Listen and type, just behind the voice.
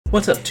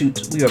What's up,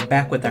 Toots? We are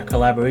back with our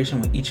collaboration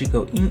with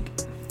Ichigo Inc.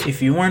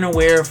 If you weren't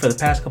aware, for the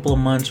past couple of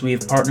months, we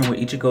have partnered with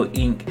Ichigo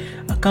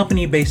Inc., a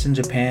company based in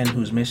Japan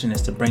whose mission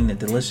is to bring the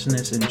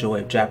deliciousness and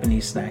joy of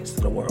Japanese snacks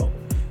to the world.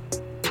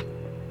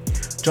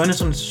 Join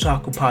us on the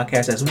Tutaku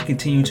podcast as we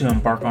continue to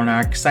embark on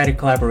our exciting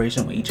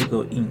collaboration with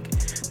Ichigo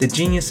Inc., the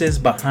geniuses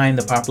behind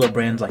the popular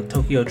brands like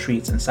Tokyo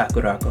Treats and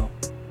Sakurako.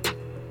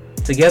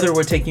 Together,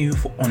 we're taking you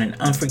on an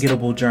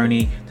unforgettable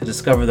journey to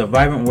discover the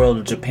vibrant world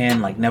of Japan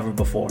like never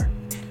before.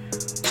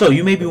 So,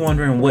 you may be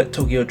wondering what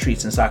Tokyo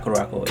Treats and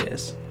Sakurako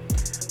is.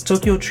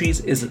 Tokyo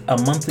Treats is a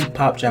monthly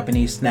pop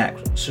Japanese snack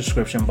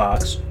subscription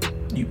box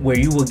where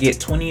you will get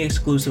 20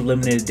 exclusive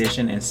limited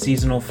edition and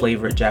seasonal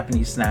flavored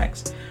Japanese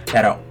snacks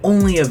that are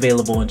only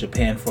available in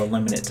Japan for a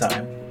limited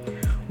time.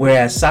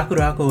 Whereas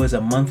Sakurako is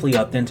a monthly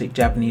authentic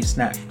Japanese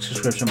snack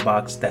subscription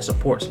box that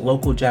supports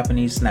local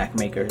Japanese snack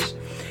makers.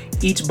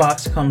 Each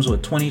box comes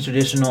with 20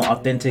 traditional,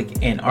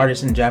 authentic, and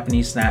artisan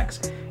Japanese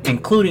snacks,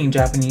 including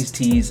Japanese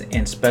teas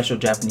and special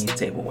Japanese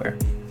tableware.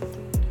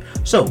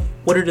 So,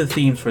 what are the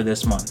themes for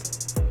this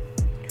month?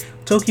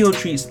 Tokyo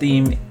Treats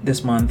theme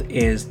this month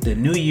is the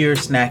New Year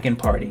Snackin'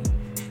 Party.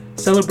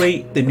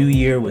 Celebrate the New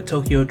Year with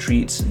Tokyo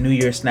Treats New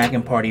Year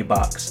Snackin' Party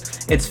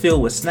box. It's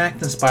filled with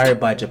snacks inspired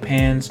by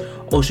Japan's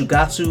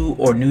Oshugatsu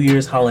or New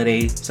Year's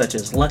holiday, such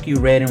as Lucky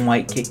Red and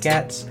White Kit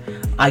Kats,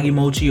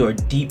 Agimochi or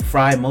deep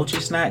fried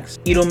mochi snacks,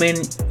 Iromen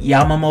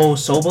Yamamo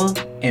Soba,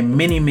 and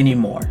many, many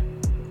more.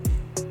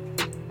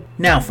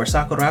 Now for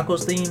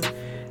Sakurako's theme,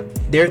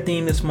 their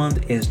theme this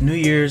month is New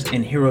Year's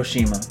in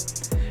Hiroshima.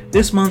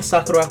 This month,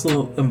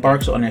 Sakurako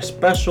embarks on a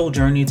special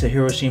journey to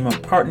Hiroshima,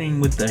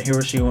 partnering with the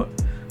Hiroshima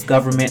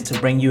government to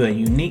bring you a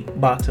unique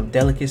box of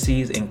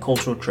delicacies and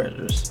cultural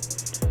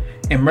treasures.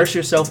 Immerse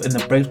yourself in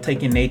the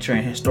breathtaking nature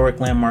and historic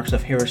landmarks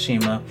of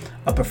Hiroshima,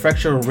 a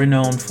prefecture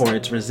renowned for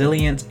its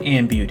resilience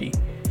and beauty.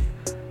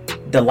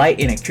 Delight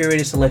in a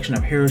curated selection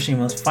of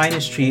Hiroshima's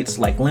finest treats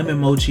like lemon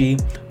mochi,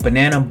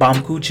 banana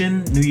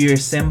bamkuchen, New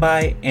Year's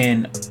senbai,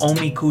 and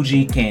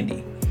omikuji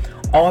candy.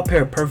 All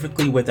pair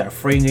perfectly with our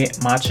fragrant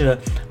matcha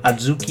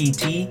azuki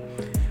tea.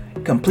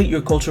 Complete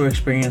your cultural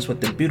experience with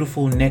the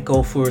beautiful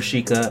neko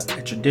furoshika,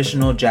 a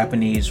traditional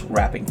Japanese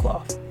wrapping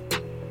cloth.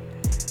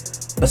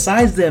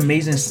 Besides the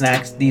amazing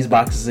snacks these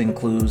boxes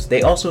include,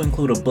 they also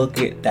include a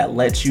booklet that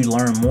lets you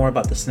learn more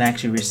about the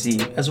snacks you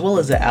receive, as well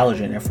as the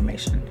allergen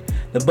information.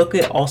 The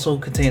booklet also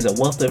contains a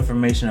wealth of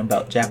information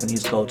about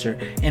Japanese culture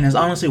and is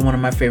honestly one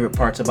of my favorite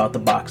parts about the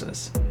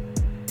boxes.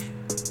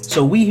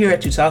 So we here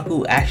at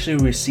Tutaku actually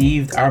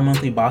received our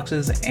monthly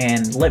boxes,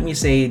 and let me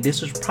say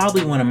this was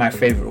probably one of my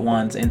favorite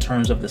ones in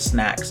terms of the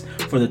snacks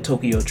for the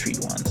Tokyo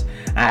Treat ones.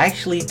 I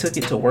actually took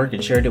it to work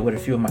and shared it with a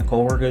few of my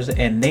coworkers,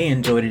 and they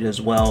enjoyed it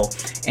as well,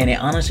 and it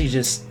honestly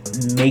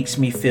just makes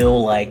me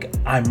feel like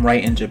I'm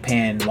right in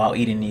Japan while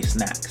eating these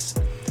snacks.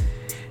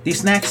 These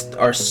snacks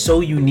are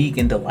so unique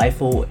and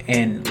delightful,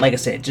 and like I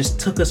said, just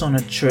took us on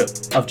a trip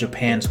of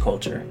Japan's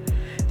culture.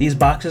 These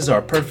boxes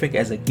are perfect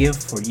as a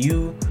gift for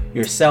you,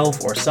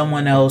 yourself, or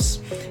someone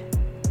else,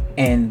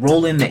 and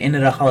roll in the end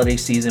of the holiday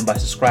season by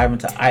subscribing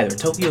to either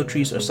Tokyo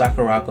Treats or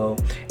Sakurako.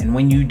 And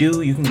when you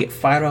do, you can get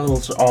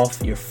 $5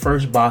 off your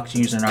first box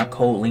using our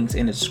code links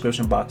in the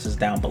description boxes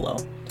down below.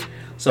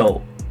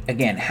 So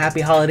again,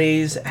 happy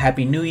holidays,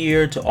 happy new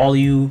year to all of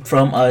you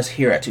from us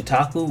here at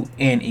Tutaku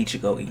and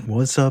Ichigo Inc.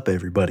 What's up,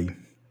 everybody,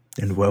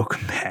 and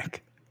welcome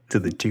back to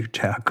the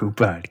Tutaku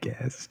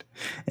podcast.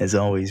 As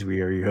always,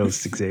 we are your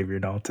hosts, Xavier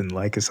Dalton.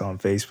 Like us on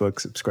Facebook,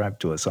 subscribe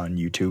to us on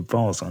YouTube,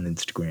 follow us on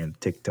Instagram,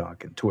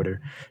 TikTok, and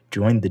Twitter.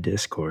 Join the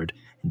Discord,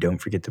 and don't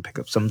forget to pick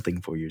up something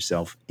for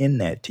yourself in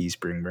that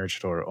Teespring merch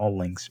store. All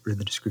links are in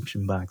the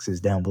description boxes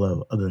down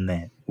below. Other than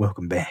that,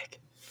 welcome back.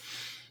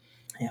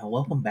 Yeah,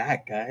 welcome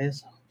back,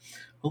 guys.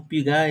 Hope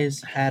you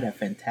guys had a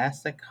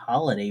fantastic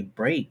holiday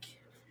break.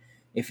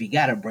 If you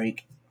got a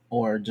break,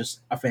 or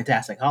just a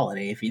fantastic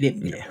holiday if you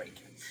didn't get a break.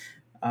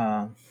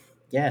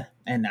 Yeah,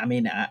 and I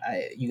mean,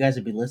 you guys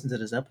will be listening to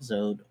this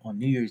episode on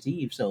New Year's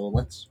Eve, so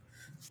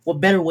what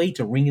better way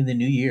to ring in the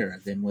new year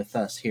than with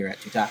us here at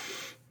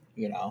Tutaku?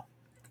 You know,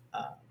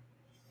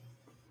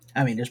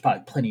 I mean, there's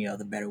probably plenty of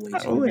other better ways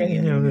to ring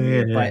in the new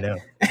year, but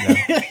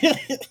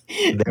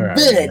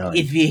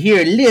if you're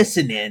here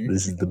listening,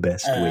 this is the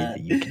best way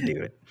that you can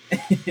do it.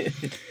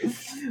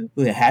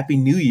 Well, Happy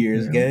New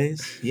Year's,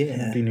 guys!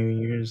 Yeah, Happy New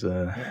Year's.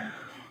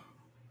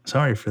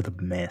 Sorry for the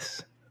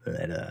mess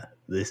that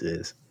this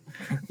is.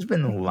 There's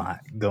been a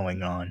lot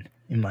going on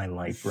in my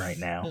life right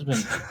now.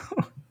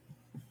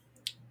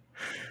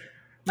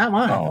 Not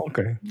mine. Oh,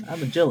 okay. I've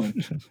been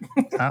chilling.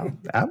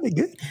 I'll be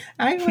good.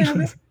 I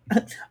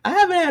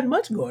haven't had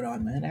much going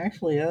on, man.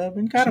 Actually, I've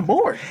been kind of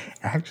bored.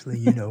 Actually,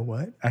 you know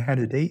what? I had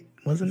a date.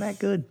 Wasn't that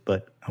good,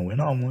 but I went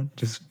on one.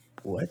 Just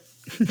what?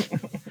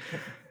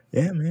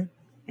 Yeah, man.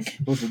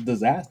 It was a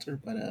disaster,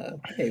 but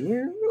hey,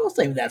 we'll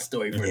save that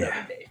story for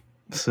another day.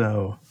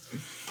 So,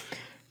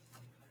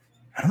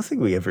 I don't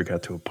think we ever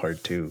got to a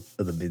part 2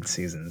 of the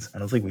mid-seasons. I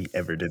don't think we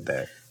ever did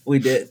that. We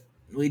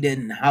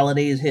didn't.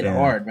 Holidays hit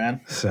hard,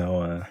 man.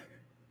 So,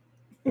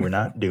 we're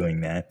not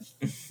doing that.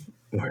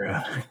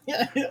 we're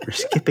we're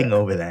skipping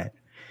over that,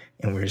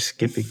 and we're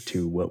skipping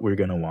to what we're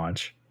gonna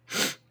watch,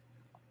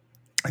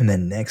 and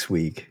then next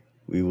week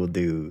we will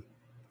do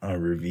our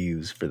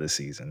reviews for the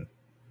season.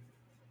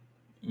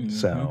 Mm-hmm.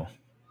 So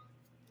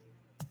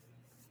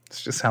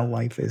it's just how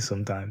life is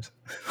sometimes.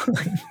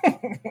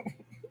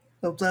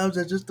 Sometimes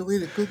that's just the way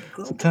the cookie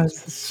Sometimes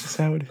crumbles. it's just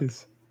how it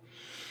is.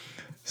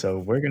 So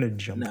we're gonna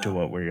jump to No,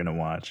 what we're gonna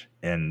watch,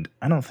 and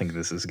I don't think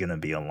this is gonna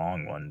be a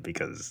long one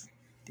because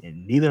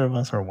neither of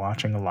us are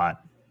watching a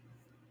lot.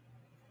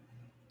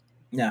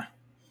 yeah,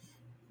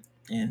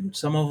 and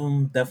some of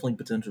them definitely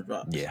potential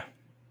drops. Yeah,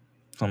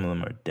 some of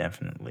them are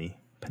definitely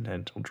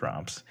potential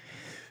drops.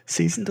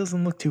 Season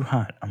doesn't look too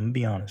hot. I'm gonna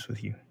be honest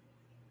with you.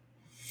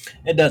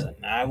 It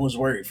doesn't. I was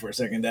worried for a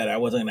second that I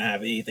wasn't gonna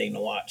have anything to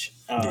watch.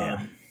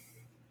 Yeah,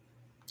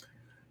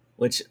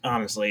 Which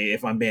honestly,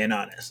 if I'm being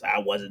honest, I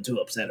wasn't too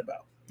upset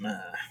about.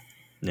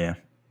 yeah.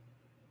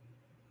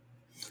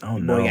 Oh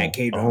Your boy got no.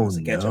 K Oh dramas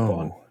to catch up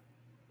on. no.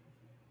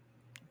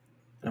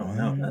 Oh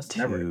no, One, that's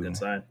never a good two,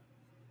 sign.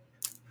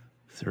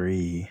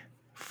 3,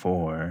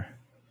 4,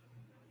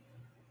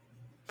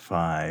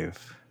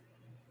 5,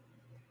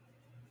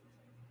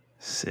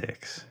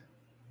 6.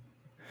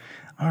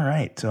 All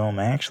right, so I'm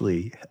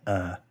actually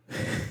I'm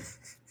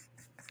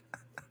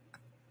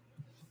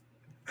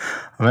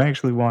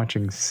actually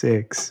watching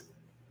 6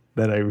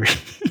 that I read,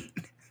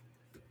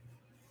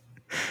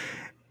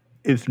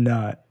 if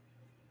not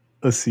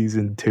a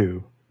season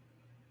 2.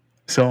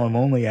 So I'm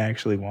only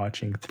actually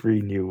watching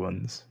 3 new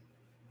ones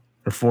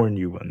or 4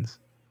 new ones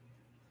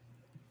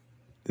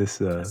That's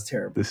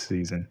terrible. this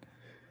season.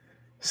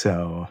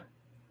 So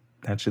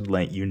that should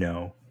let you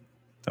know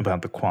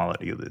about the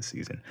quality of this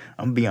season.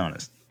 I'm gonna be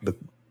honest.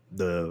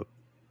 The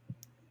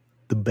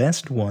the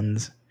best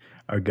ones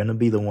are gonna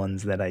be the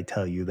ones that I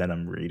tell you that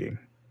I'm reading.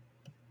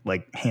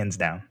 Like hands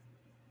down.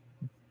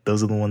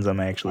 Those are the ones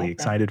I'm actually Okay,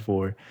 excited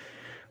for.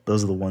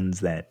 Those are the ones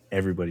that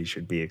everybody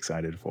should be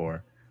excited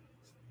for.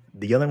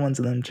 The other ones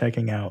that I'm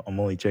checking out, I'm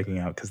only checking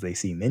out because they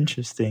seem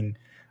interesting.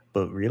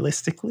 But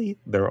realistically,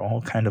 they're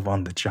all kind of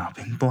on the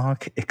chopping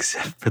block,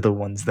 except for the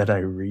ones that I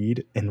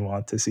read and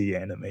want to see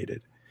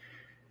animated,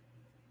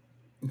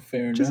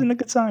 fair which enough. isn't a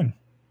good sign.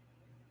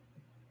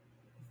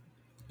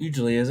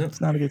 Usually isn't,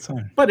 It's not a good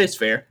sign. but it's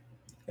fair.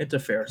 It's a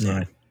fair Yeah,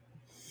 sign.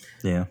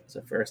 yeah, It's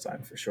a fair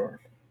sign for sure.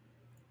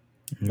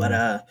 But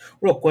yeah.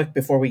 real quick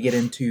before we get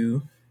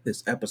into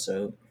this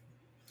episode,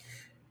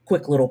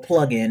 quick little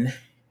plug in.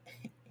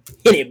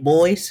 Hit it,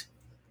 boys.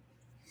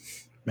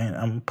 Man,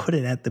 I'm gonna put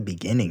it at the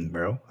beginning,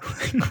 bro.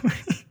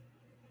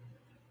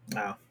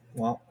 Oh,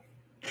 well,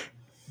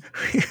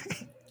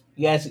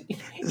 This you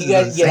is the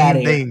guys get out same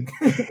of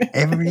here. thing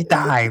every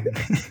time.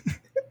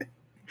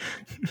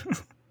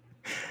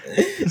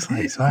 It's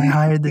like, so I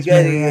hired You this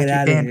guys can get mariachi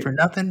out of band here. for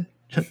nothing.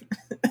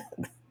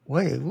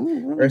 Wait,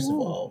 First of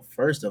ooh. all,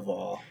 first of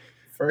all,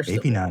 first of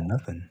Maybe not all,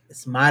 nothing.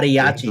 it's Bring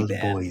mariachi those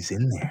band. boys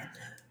in there.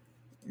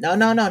 No,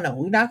 no, no, no.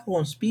 We're not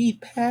going to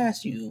speed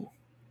past you.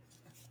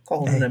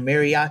 Calling it a Hey,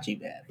 mariachi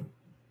band.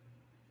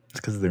 it's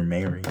because they're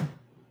merry.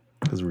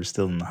 Because we're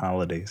still in the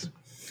holidays.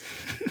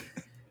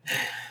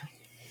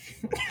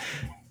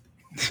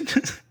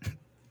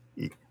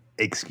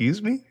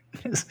 Excuse me?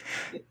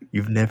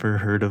 You've never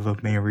heard of a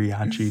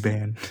mariachi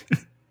band?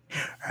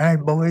 All right,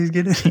 boys,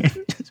 get in here.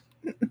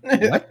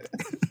 What?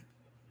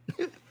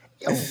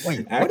 Yo,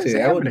 wait, what is Actually,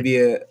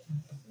 happening?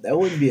 that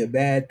wouldn't be a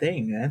bad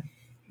thing, man.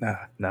 Nah,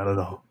 not at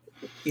all.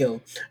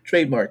 Yo,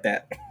 trademark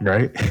that.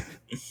 Right?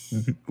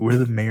 We're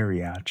the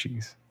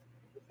mariachis.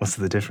 What's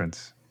the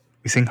difference?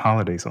 We sing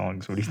holiday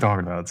songs. What are you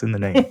talking about? It's in the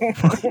name.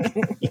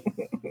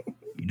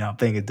 You're not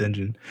paying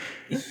attention.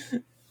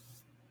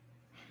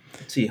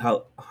 See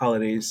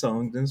holiday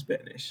songs in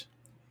Spanish.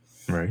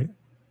 Right?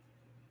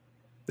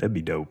 That'd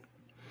be dope.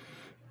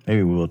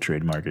 Maybe we'll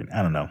trademark it.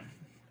 I don't know.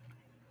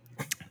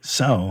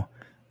 So,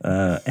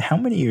 how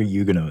many are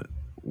you going to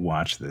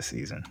watch this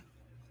season?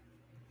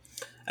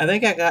 I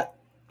think I got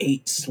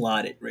 8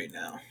 slotted right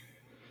now.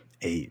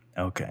 8.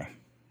 Okay.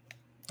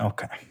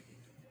 Okay.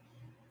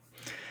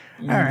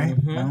 All right.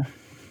 Mm-hmm. Well,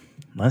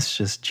 let's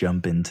just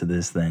jump into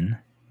this then.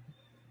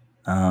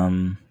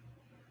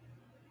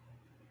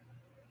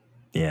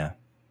 Yeah.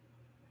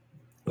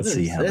 What Let's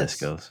see is how this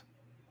this? goes.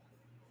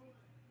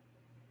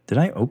 Did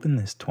I open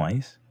this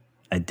twice?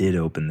 I did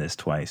open this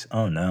twice.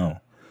 Oh no.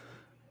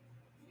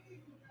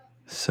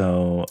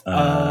 So,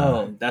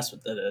 Oh, that's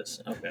what that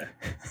is. Okay.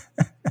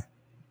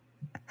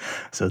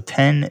 so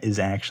 10 is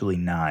actually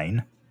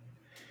 9,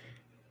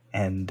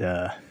 and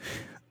of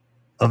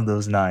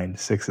those 9,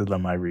 6 of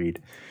them I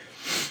read,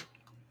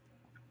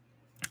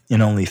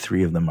 and only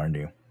 3 of them are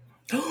new.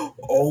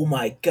 Oh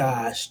my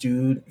gosh,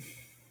 dude.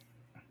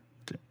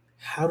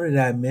 How did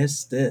I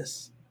miss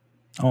this?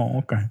 Oh,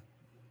 okay.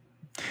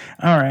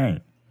 All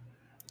right.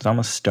 So I'm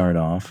gonna start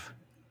off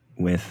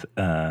with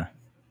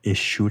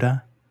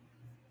Ishura.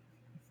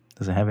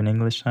 Does it have an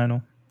English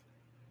title?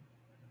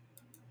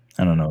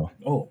 I don't know.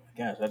 Oh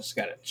my gosh, I just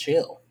gotta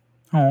chill.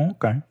 Oh,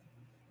 okay.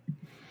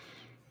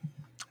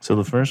 So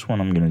the first one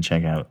I'm gonna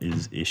check out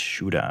is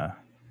Ishura.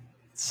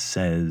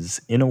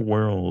 says, in a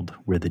world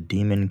where the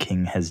demon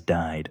king has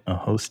died, a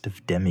host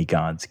of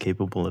demigods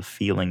capable of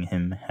feeling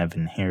him have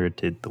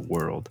inherited the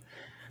world.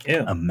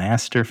 Yeah. A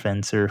master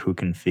fencer who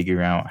can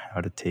figure out how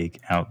to take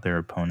out their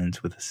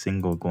opponents with a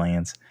single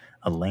glance,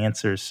 a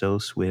lancer so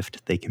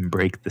swift they can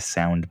break the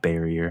sound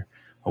barrier,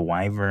 a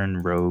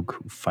wyvern rogue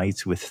who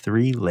fights with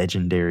 3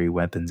 legendary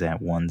weapons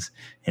at once,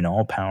 an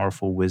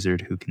all-powerful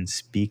wizard who can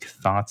speak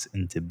thoughts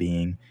into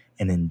being,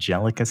 an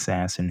angelic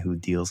assassin who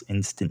deals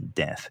instant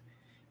death.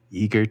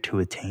 Eager to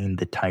attain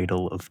the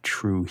title of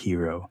true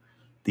hero,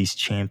 these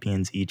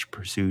champions each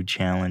pursue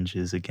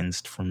challenges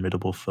against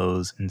formidable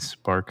foes and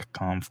spark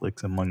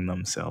conflicts among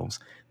themselves.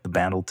 The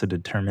battle to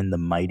determine the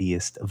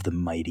mightiest of the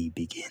mighty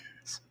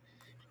begins.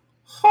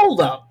 Hold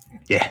up.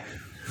 Yeah.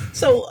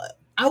 So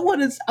I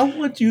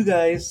want you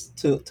guys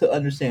to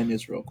understand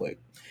this real quick.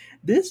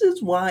 This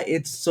is why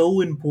it's so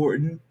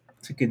important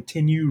to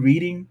continue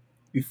reading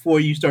before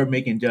you start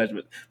making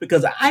judgments.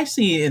 Because I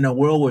see it in a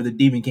world where the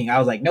Demon King, I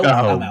was like, nope, Oh,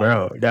 I'm out.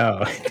 bro,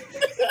 no.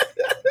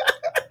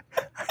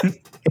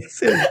 It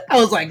says I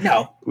was like,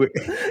 no,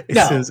 it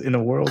no, says in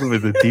a world where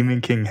the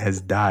demon king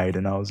has died,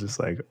 and I was just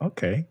like,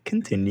 okay,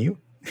 continue,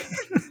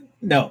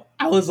 no.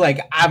 I was like,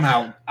 I'm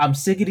out. I'm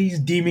sick of these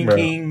Demon bro.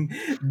 King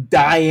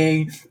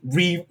dying,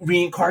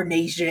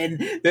 reincarnation.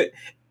 And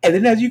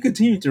then as you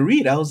continue to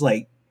read, I was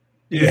like,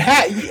 you Yeah.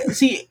 had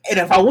see, and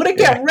if I would have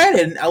Yeah. kept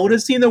reading, I would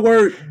have seen the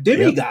word Yep.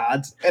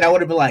 demigods, and I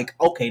would have been like,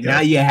 okay, now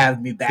Yep. you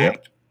have me Yep.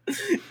 back.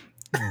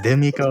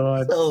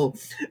 Demigod So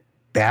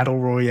battle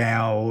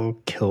royale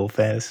kill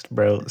fest,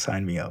 bro.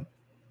 Sign me up.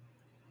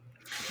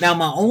 now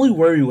my only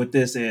worry with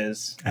this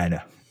is I know.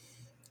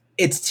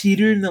 it's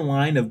teetering the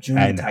line of June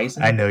I and know. I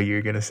Tyson, know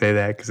you're gonna say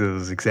that because it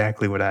was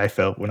exactly what I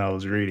felt when I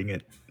was reading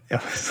it.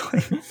 It was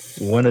like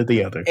one or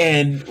the other.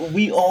 and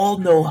we all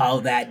know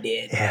how that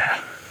did.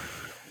 Yeah.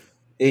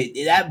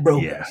 That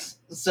broke Yeah. us.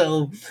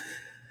 So,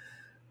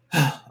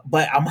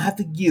 but I'm gonna have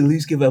to at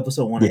least give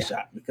episode one a Yeah.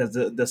 shot because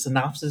the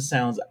synopsis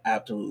sounds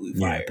absolutely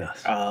Yeah. It fire.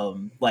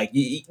 does. Like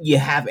you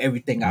have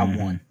everything I Mm-hmm.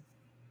 want.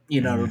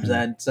 You know what I'm Mm-hmm.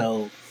 saying?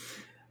 So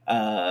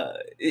uh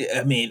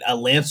I mean a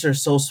lancer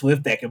so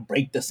swift that can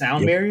break the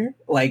sound Yep. barrier,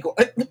 like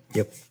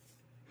Yep.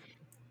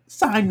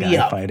 sign me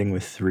Guy up. fighting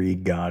with 3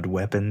 god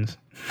weapons.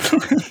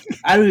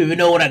 I don't even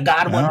know what a god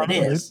I don't weapon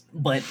know, dude. is,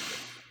 but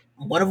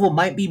one of them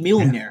might be Yeah.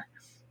 millionaire.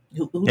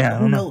 Yeah. I Who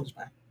don't know. knows,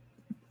 man?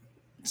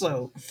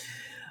 So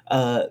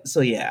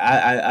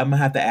yeah, I'm gonna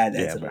have to add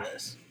that Yeah, to the bro.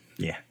 list.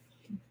 Yeah.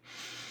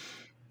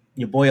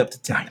 Your boy up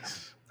to 10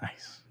 Nice.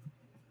 Nice.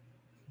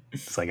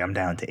 It's like I'm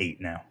down to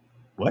 8 now.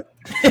 What?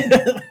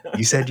 now.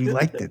 You said you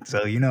liked it,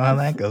 so you know how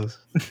that goes.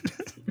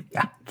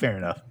 Yeah, fair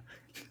enough.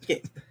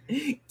 can't,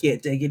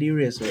 can't take any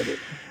risks with it.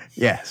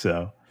 Yeah,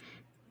 so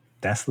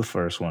that's the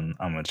first one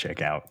I'm gonna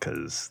check out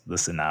because the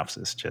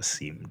synopsis just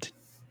seemed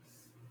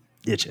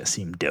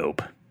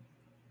dope.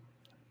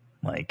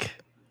 Like,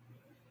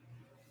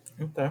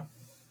 Okay.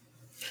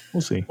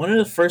 we'll see. One of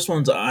the first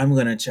ones I'm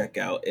gonna check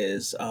out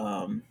is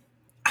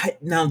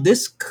now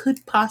this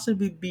could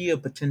possibly be a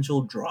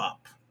potential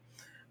drop,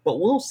 but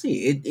we'll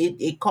see.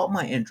 It caught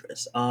my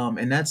interest.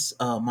 And that's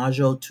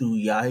Majo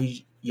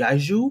to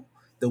Yaiju,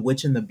 the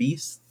Witch and the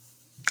Beast.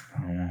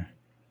 Um,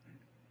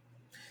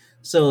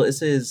 So it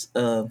says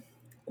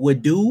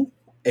Guidu,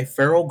 a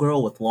feral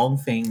girl with long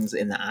fangs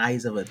and the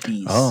eyes of a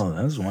beast. oh,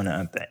 that was one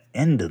at the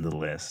end of the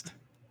list.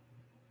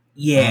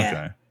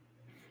 Yeah.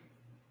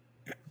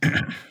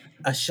 Okay.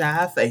 A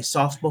shaft, a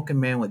soft-spoken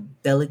man with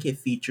delicate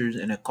features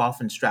and a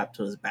coffin strapped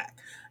to his back.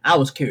 I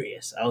was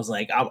curious. I was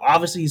like,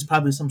 obviously he's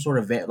probably some sort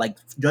of like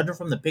judging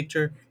from the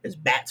picture, there's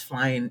bats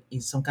flying.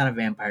 He's some kind of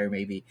vampire,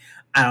 maybe.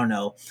 I don't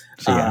know.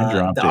 See, I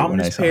dropped The it when I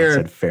ominous saw it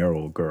said pair.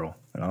 feral girl,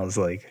 and I was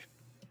like,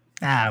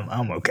 nah,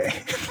 I'm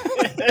okay.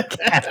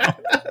 I'm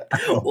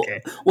well,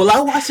 okay.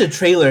 I watched the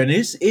trailer and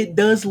it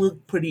does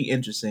look pretty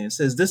interesting. It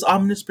says this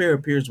ominous pair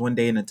appears one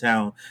day in a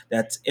town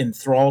that's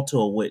enthralled to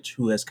a witch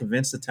who has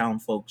convinced the town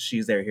folks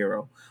she's their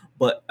hero.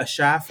 But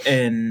Ashaf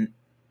and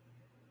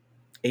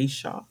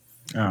Ashaf,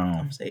 I'm Oh,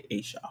 gonna say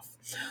Ashaf,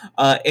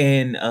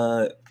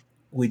 and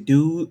we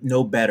do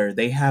know better.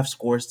 They have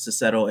scores to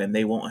settle, and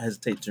they won't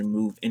hesitate to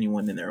remove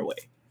anyone in their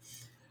way.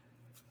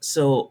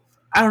 So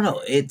I don't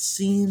know. It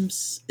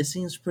seems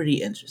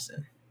pretty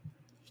interesting.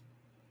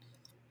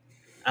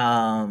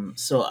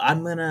 So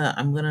I'm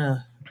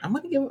gonna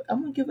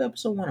give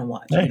episode one a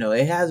watch. You hey, know,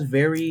 it has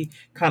very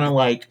kind of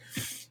like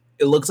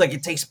it looks like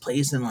it takes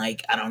place in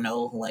like I don't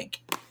know like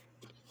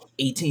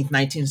 18th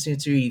 19th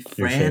century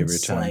your favorite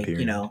France, time like you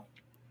period. know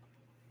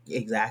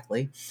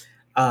exactly.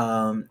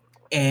 Um,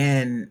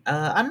 and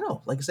I don't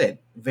know, like I said,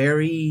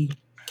 very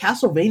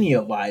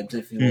Castlevania vibes,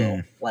 if you Hmm.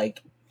 will,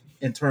 like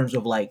in terms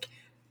of like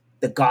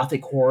the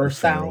gothic horror The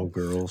feral style.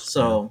 girls, yeah.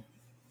 So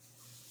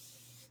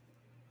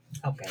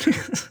okay.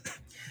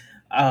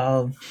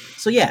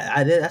 So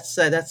yeah, that's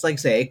like I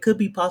say, it could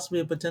be possibly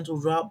a potential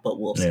drop, but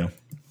we'll see. Yeah,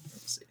 We'll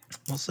see.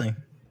 we'll see.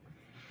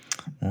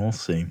 We'll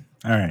see.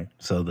 All right.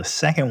 So the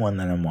second one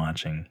that I'm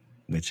watching,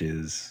 which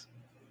is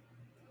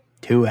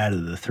 2 out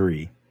of the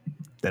 3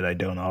 that I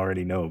don't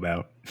already know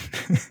about,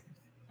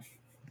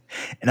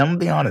 And I'm gonna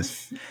be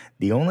honest,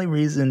 the only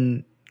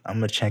reason I'm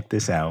gonna check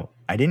this out,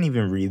 I didn't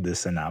even read the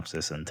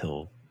synopsis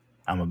until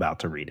I'm about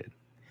to read it.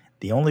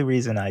 The only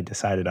reason I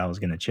decided I was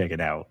gonna check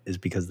it out is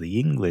because the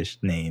English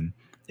name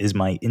is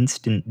my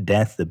instant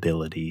death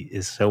ability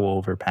is so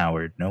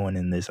overpowered, no one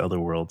in this other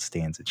world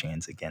stands a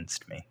chance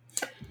against me.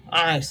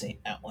 I seen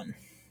that one.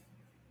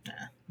 Nah,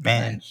 not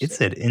Man, it interested.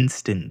 said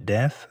instant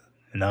death,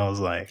 and I was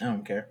like, I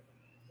don't care.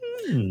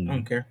 I hmm,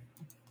 don't care.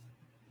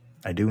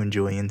 I do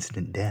enjoy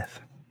instant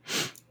death.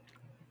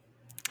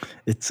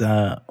 It's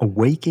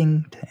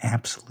awaking to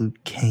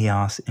absolute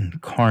chaos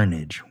and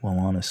carnage while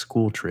on a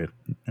school trip.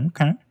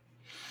 Okay.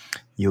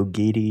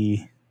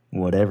 Yogiti,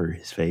 whatever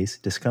his face,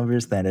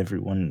 discovers that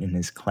everyone in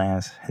his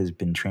class has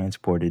been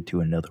transported to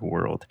another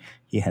world.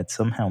 He had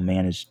somehow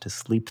managed to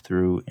sleep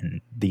through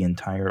the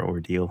entire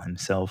ordeal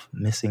himself,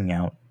 missing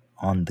out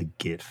on the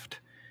gift.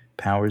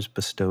 Powers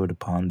bestowed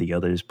upon the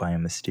others by a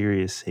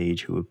mysterious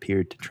sage who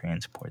appeared to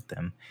transport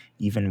them.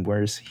 Even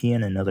worse, he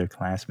and another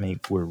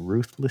classmate were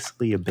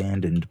ruthlessly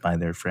abandoned by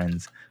their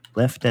friends,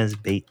 left as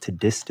bait to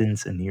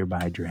distance a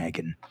nearby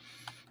dragon.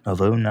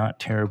 Although not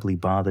terribly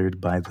bothered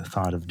by the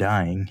thought of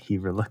dying, he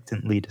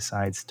reluctantly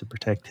decides to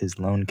protect his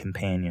lone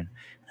companion.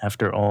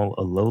 After all,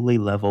 a lowly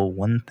level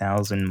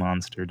 1000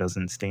 monster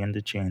doesn't stand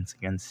a chance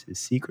against his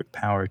secret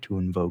power to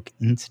invoke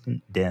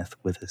instant death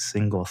with a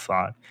single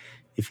thought.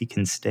 If he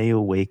can stay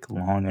awake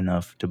long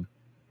enough to.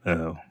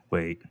 Oh,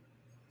 wait.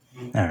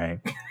 Alright.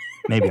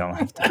 Maybe I'll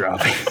have to drop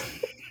it.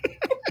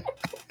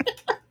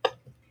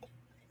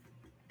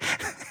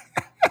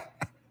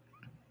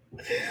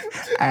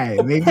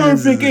 Alright, maybe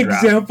this is Perfect a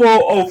drop.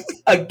 example of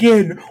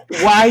again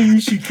why you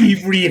should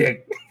keep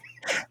reading.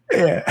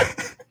 Yeah.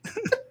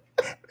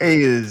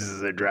 Maybe this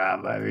is a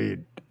drop. I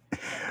mean,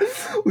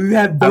 We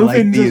have I both like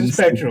ends the of the instant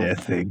spectrum.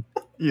 death thing,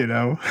 you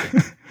know?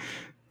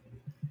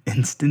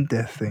 Instant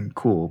death thing,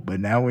 cool. But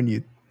now when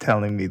you're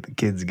telling me the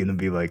kid's gonna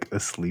be like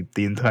asleep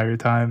the entire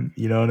time,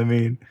 you know what I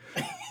mean?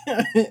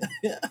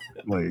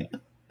 Like,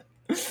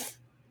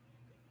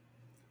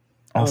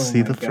 I'll Oh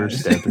see my the gosh.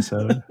 first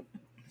episode,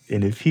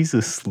 and if he's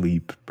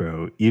asleep,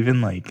 bro,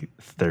 even like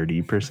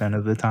 30%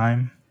 of the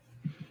time,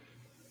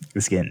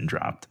 it's getting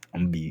dropped.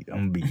 I'm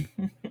gonna be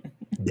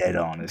dead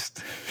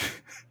honest.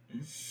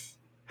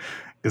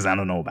 Because I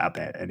don't know about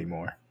that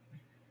anymore.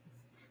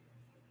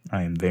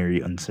 I am very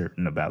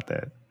uncertain about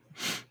that.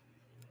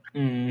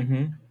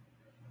 Mm-hmm.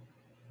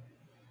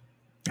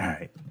 All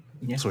right.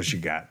 Yeah. So what you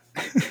got?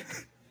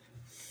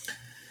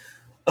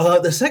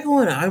 The second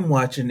one I'm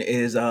watching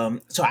is so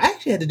I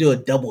actually had to do a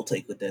double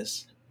take with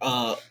this.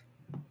 I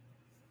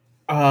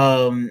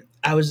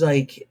was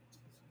like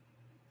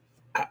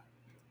I,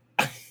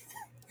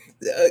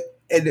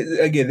 and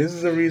again, this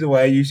is the reason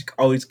why you should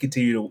always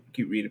continue to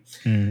keep reading.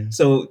 Mm.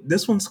 So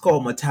this one's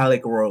called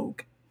Metallic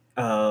Rogue.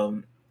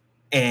 Um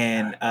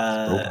and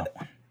Robot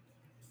one.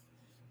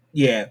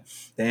 Yeah,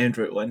 the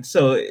android one.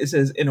 So it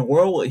says in a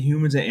world where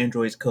humans and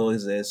androids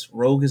coexist,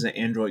 Rogue is an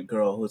android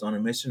girl who is on a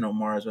mission on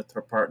Mars with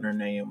her partner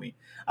Naomi.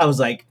 I was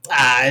like,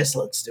 this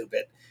looks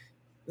stupid.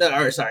 No,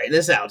 or sorry,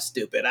 this sounds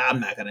stupid. I'm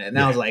not gonna. And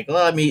I was Yeah. like,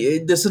 well, I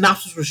mean, the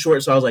synopsis was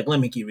short, so I was like, let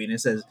me keep reading. It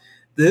says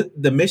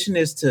the mission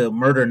is to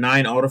murder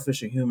 9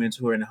 artificial humans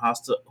who are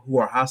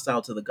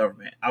hostile to the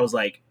government. I was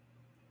like,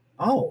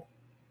 oh,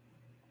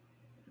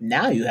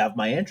 now you have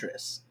my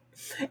interest.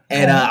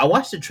 And Oh. I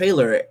watched the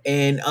trailer,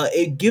 and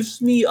it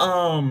gives me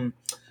oh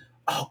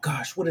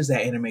gosh, what is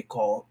that anime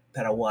called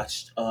that I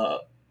watched a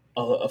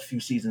few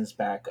seasons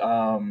back?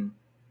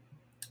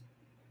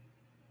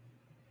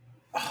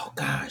 Oh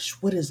gosh,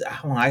 what is?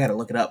 Hold on, I gotta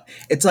look it up.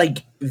 It's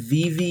like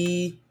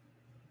Vivi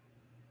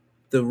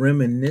the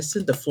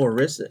Reminiscent, the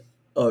Floriscent.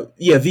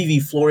 Yeah, Vivi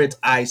Floret's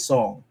Eye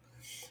Song.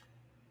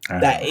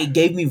 That Uh, it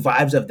gave me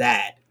vibes of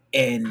that,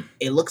 and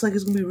it looks like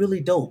it's gonna be really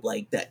dope.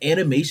 Like the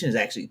animation is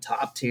actually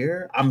top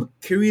tier. I'm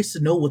curious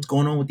to know what's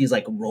going on with these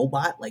like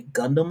robot, like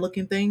Gundam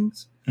looking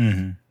things.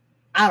 mhm.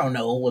 I don't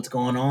know what's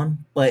going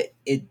on, but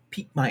it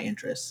piqued my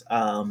interest.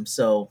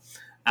 So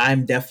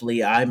I'm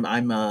definitely I'm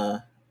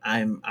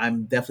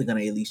definitely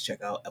gonna at least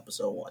check out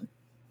episode one.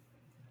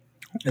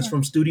 It's Okay.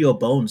 from Studio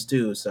Bones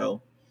too,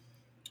 so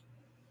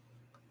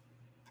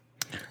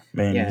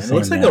Man, yeah, you and it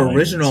looks saying like that an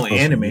like it's original supposed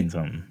to anime. mean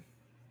something.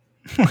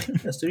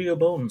 Yeah, Studio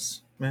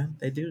Bones, man,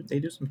 they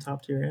do some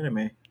top tier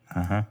anime.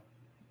 Uh huh.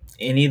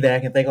 Any that I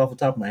can think off the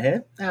top of my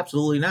head,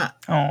 absolutely not.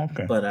 Oh,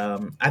 okay. But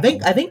Cool. I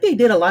think they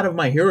did a lot of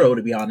My Hero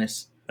to be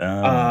honest.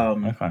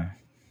 Um, Okay.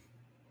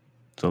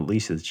 So at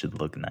least it should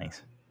look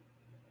nice.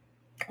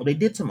 well, they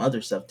did some other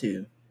stuff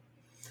too.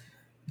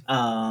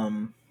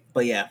 Um,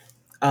 but yeah,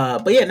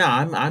 but yeah, no,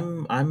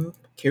 I'm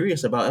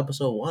curious about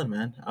episode one,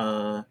 man.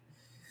 And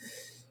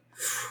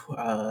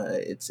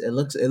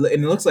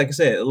it looks like I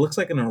said, it looks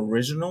like an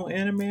original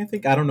anime. I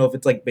think I don't know if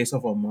it's like based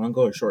off a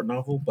manga or short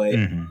novel, but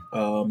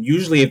Mm-hmm.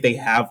 usually if they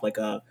have like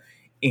a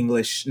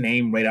English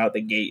name right out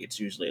the gate, it's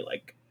usually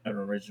like an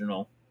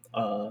original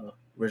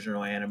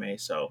anime.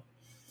 So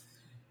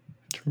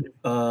True.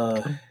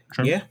 uh, True.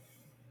 True. yeah,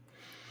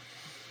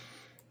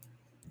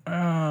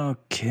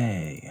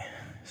 Okay.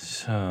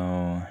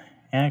 So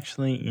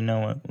Actually, you know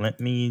what? Let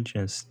me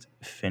just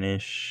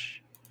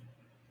finish.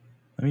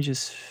 Let me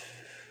just.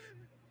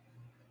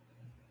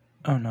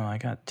 Oh no, I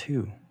got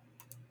two.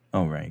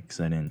 Oh, right, because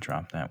I didn't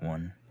drop that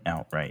one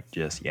outright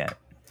just yet.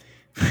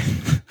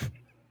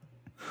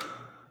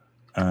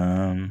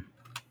 um,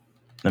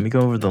 Let me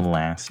go over the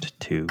last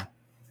two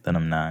that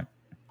I'm not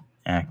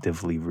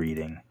actively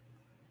reading,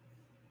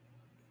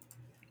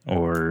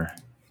 or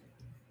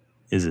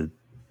is it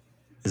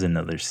is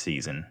another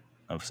season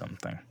of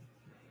something.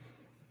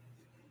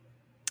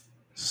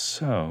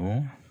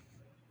 So,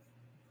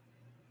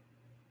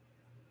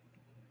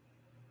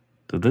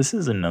 so this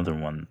is another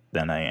one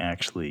that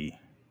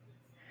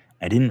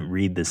I didn't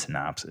read the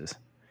synopsis.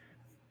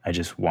 I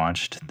just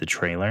watched the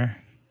trailer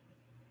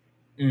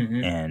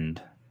Mm-hmm.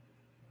 and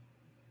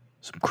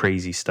some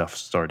crazy stuff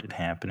started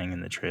happening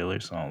in the trailer,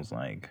 so I was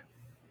like,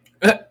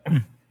 this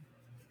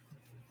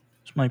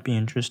might be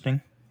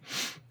interesting.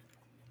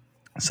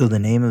 So the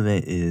name of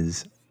it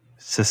is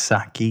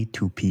Sasaki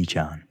to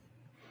Pichan,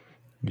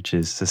 which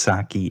is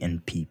Sasaki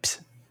and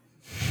Peeps.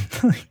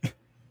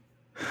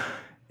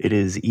 It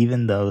is,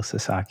 even though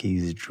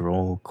Sasaki's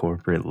droll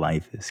corporate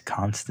life is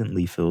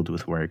constantly filled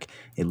with work,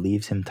 it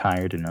leaves him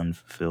tired and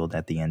unfulfilled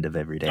at the end of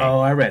every day. Oh,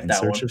 I read In that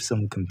search one. of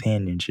some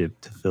companionship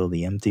to fill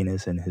the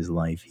emptiness in his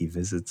life, he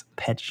visits a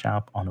pet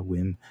shop on a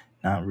whim,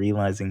 not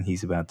realizing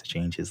he's about to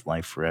change his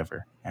life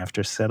forever.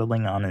 After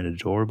settling on an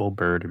adorable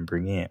bird and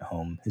bringing it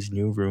home, his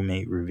new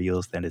roommate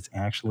reveals that it's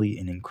actually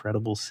an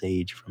incredible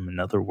sage from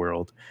another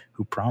world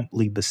who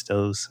promptly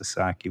bestows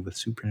Sasaki with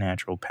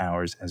supernatural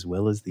powers as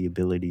well as the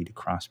ability to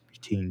cross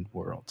between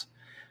worlds.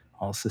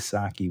 All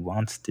Sasaki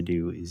wants to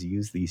do is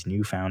use these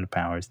newfound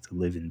powers to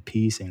live in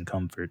peace and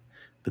comfort,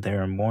 but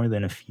there are more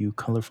than a few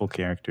colorful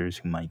characters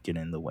who might get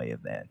in the way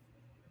of that.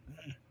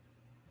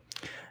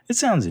 It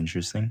sounds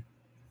interesting.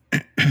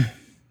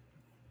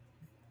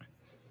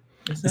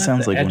 Is It that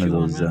sounds the like one of etchy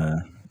one, those, man?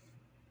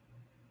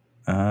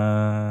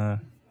 uh,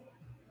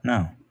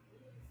 no,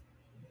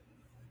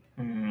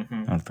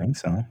 Mm-hmm. I don't think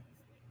so.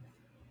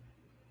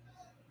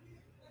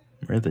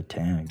 Where are the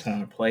tags?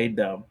 Kind of played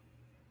dumb.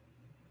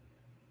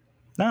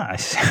 Nah,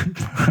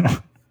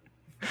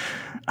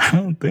 I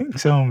don't think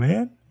so,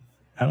 man.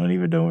 I don't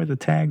even know where the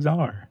tags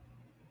are.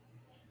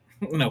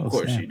 No, of Oh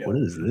course snap! you What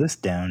don't. is this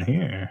down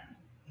here?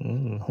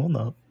 Oh, hold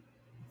up.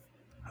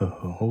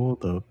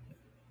 Hold up.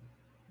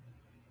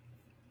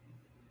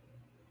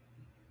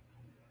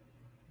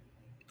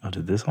 Oh,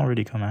 did this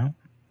already come out?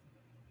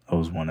 Oh, it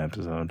was one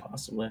episode.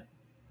 Possibly.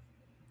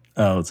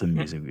 Oh, it's a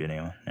music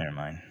video. Never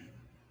mind.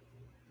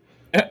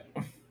 All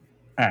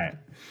right.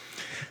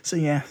 So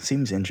yeah,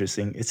 seems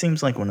interesting. It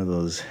seems like one of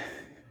those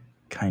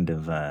kind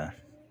of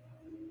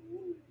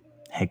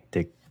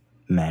hectic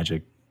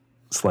magic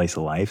slice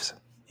of lives.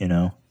 You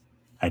know,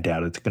 I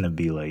doubt it's gonna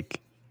be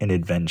like an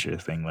adventure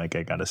thing. Like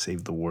I gotta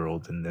save the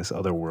world in this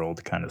other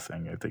world kind of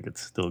thing. I think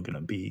it's still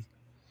gonna be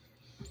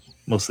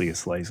mostly a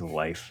slice of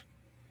life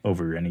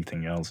over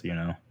anything else. You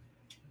know.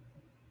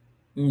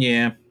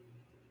 Yeah.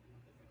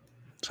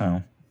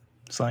 So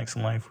slice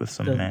of life with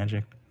some Doesn't.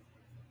 magic.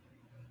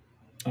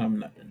 I'm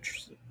not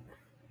interested.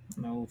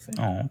 No, thank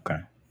you. Oh,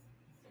 okay.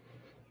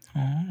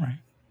 All right.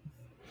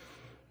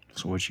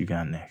 So what you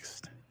got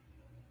next?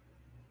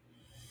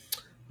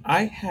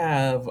 I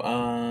have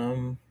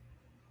a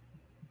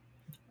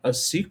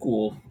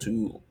sequel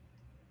to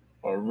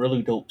a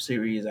really dope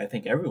series. I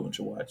think everyone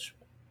should watch.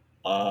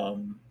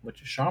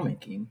 Which is Shaman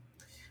King.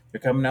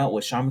 They're coming out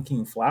with Shaman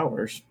King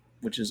Flowers,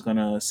 which is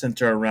gonna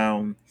center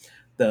around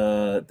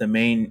the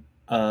main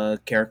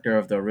character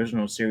of the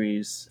original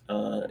series,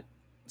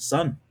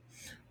 son.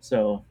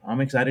 So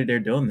I'm excited they're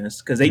doing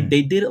this because Hmm.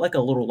 they did it like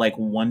a little like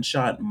one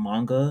shot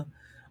manga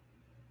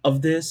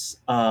of this,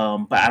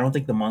 but I don't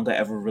think the manga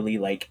ever really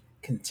like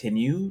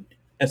continued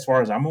as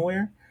far as I'm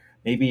aware.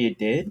 Maybe it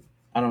did.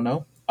 I don't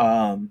know.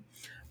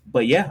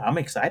 But yeah, I'm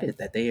excited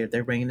that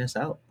they're bringing this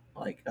out.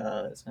 Like,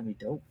 it's gonna be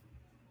dope.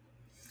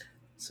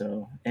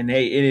 So, and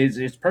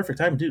it's perfect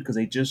time too because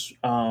they just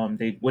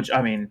they which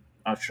I mean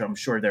I'm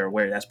sure they're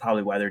aware that's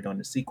probably why they're doing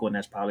the sequel and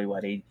that's probably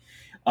why they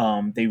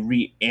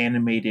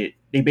reanimated,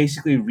 they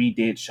basically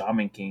redid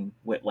Shaman King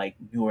with like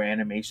newer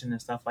animation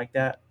and stuff like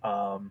that.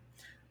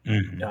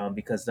 Mm-hmm.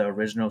 Because the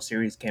original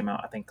series came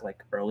out I think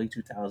like early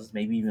 2000s,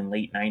 maybe even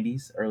late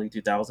 90s, early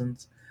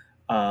 2000s.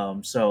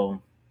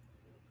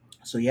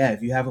 So yeah,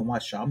 if you haven't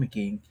watched Shaman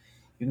King,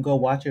 you can go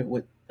watch it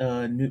with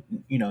new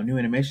new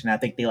animation. I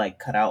think they like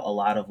cut out a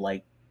lot of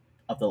like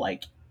of the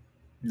like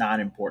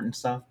non-important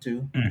stuff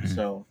too.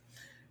 Mm-hmm.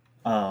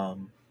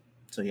 Um,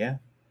 so yeah,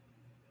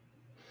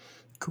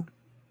 Cool.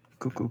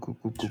 Cool. Cool. Cool. Cool.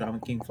 Cool. Cool. Shaman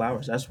Cool. King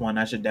Flowers. That's one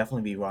I should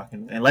definitely be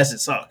rocking. Unless it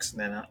sucks,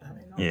 then I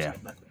mean obviously Yeah.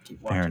 I'm not going to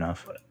keep Fair watching it.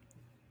 enough. But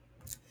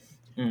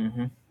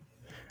hmm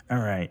All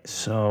right.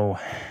 So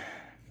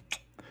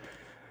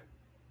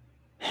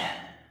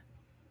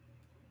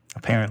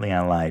apparently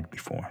I lied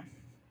before.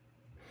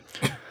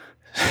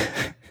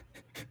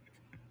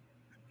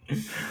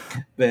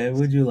 man,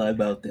 would you lie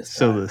about this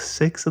So time? the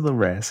six of the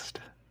rest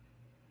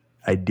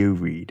I do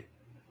read,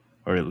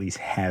 or at least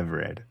have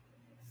read,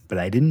 but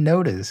I didn't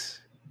notice.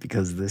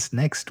 because this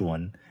next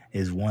one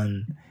is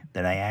one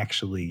that I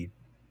actually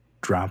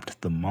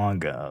dropped the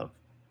manga of.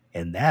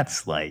 And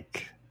that's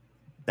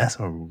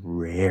a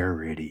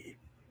rarity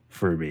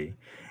for me.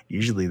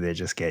 Usually they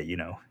just get,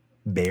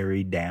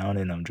 buried down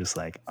and I'm just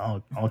like,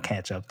 I'll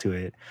catch up to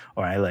it.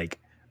 Or I like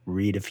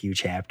read a few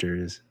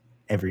chapters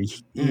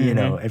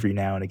Mm-hmm. every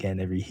now and again,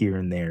 every here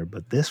and there.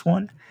 But this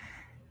one,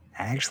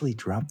 I actually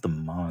dropped the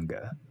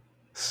manga.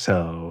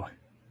 So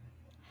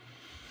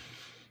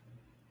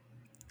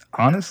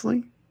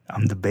honestly,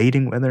 I'm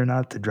debating whether or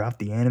not to drop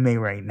the anime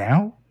right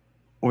now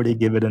or to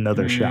give it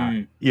another shot.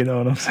 Mm. You know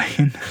what I'm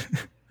saying?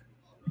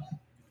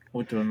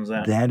 Which one was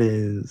that? That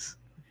is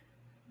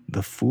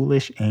The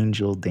Foolish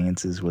Angel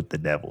Dances with the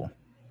Devil.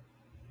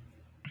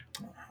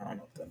 I don't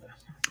know what that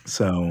is.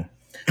 So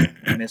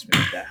Miss me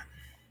with that.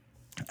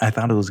 I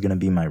thought it was going to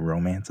be my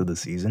romance of the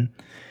season,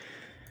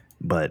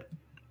 but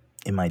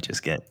it might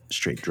just get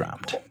straight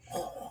dropped.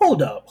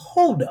 Hold up.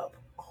 Hold up.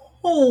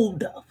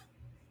 Hold up.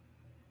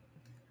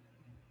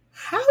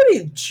 How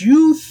did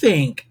you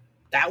think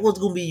that was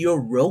going to be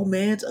your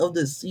romance of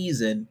the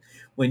season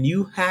when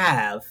you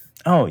have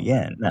Oh,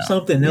 yeah, no.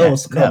 something Yeah,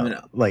 else coming no.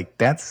 up?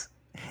 Like,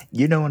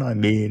 you know what I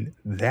mean?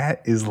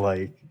 That is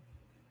like,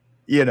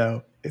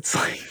 it's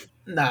like,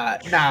 Nah,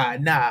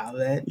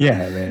 man.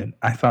 yeah, man.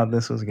 I thought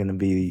this was going to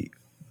be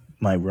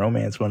my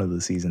romance one of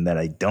the season that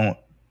I don't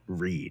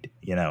read,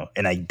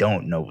 and I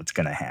don't know what's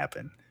going to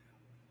happen.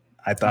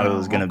 I thought it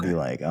was Oh, going to be okay.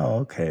 like, oh,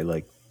 okay,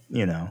 like,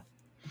 no,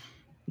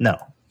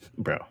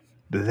 bro.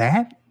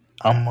 That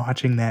I'm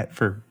watching that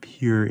for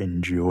pure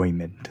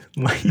enjoyment.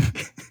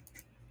 Like,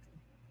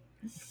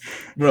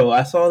 Bro,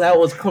 I saw that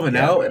was coming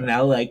yeah, out bro. and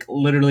I like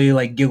literally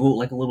like giggled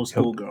like a little Yep.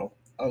 schoolgirl.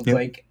 I was Yep.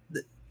 like,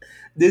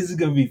 this is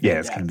going to be Yeah,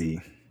 it's gonna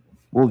fantastic. be.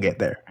 We'll get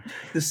there.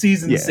 The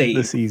season Yeah, the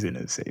saved. season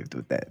is saved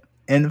with that,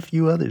 and a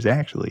few others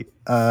actually.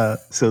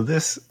 So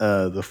this,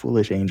 the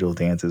Foolish Angel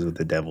Dances with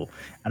the Devil.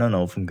 I don't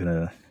know if I'm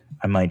gonna.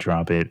 I might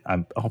drop it.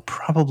 I'll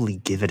probably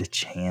give it a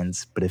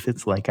chance, but if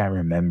it's like I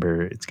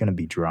remember, it's gonna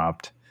be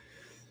dropped.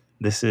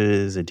 This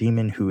is a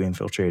demon who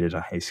infiltrated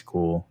a high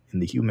school. In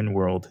the human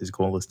world, his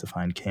goal is to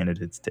find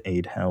candidates to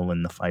aid Hell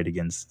in the fight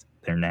against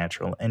their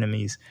natural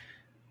enemies.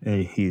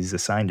 He's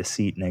assigned a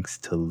seat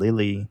next to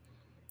Lily,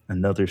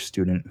 another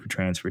student who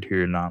transferred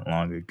here not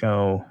long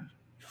ago.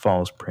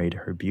 Falls prey to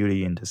her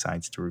beauty and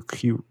decides to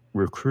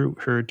recruit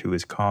her to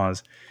his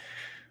cause.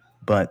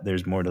 But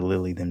there's more to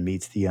Lily than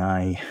meets the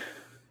eye,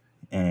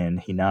 and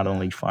he not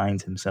only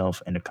finds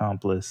himself an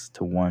accomplice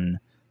to one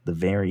the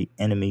very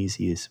enemies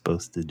he is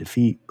supposed to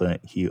defeat,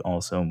 but he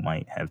also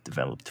might have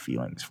developed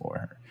feelings for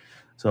her.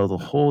 So the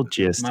whole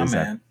gist My is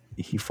that man.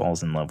 he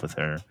falls in love with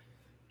her.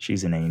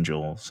 She's an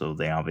angel, so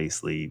they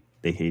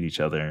hate each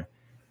other,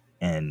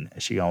 and I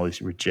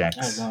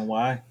don't know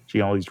why. she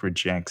always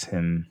rejects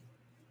him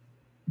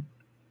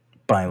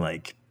by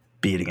like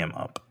beating him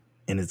up.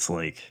 And it's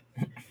like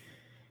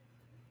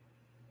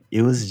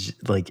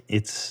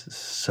it's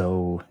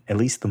so, at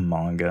least the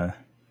manga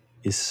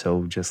is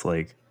so just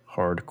like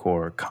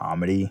hardcore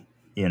comedy,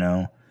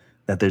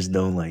 that there's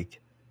no like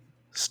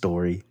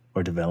story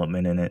or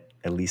development in it,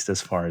 at least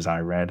as far as I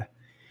read.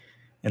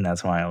 And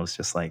that's why I was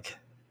just like,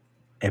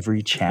 every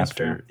That's fair.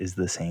 chapter is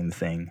the same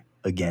thing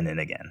again and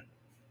again.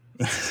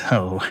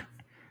 So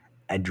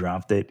I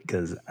dropped it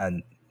because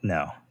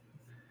no,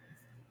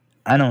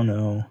 I don't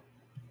know.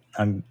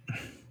 I'm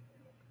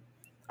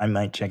I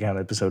might check out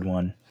episode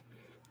 1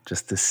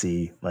 just to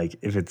see like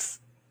if it's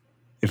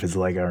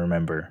like I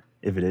remember.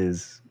 If it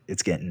is,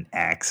 it's getting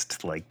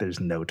axed like there's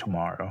no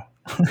tomorrow.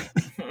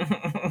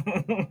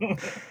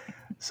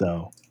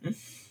 So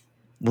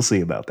we'll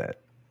see about that.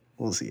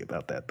 We'll see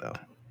about that though.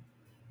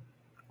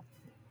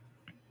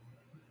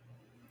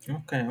 But I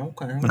Okay.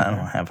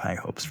 don't have high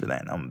hopes for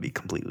that. I'm gonna be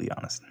completely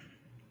honest.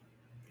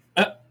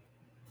 Uh,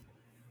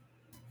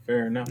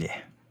 Fair enough. Yeah.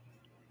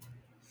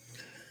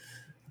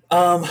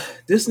 Um,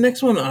 this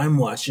next one I'm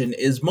watching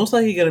is most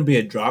likely going to be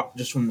a drop,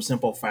 just from the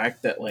simple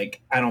fact that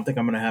like I don't think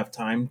I'm going to have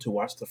time to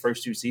watch the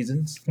first two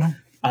seasons. Well,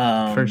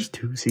 Um, first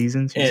 2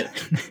 seasons, you and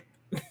said,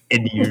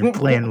 and your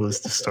plan was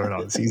to start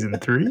on season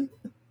 3.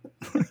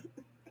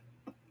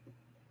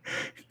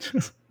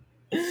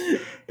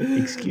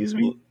 Excuse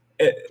me.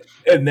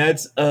 and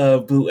that's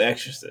Blue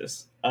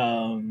Exorcist.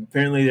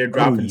 Apparently they're Oh,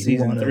 dropping you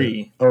season wanna?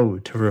 3. Oh,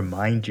 to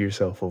remind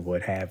yourself of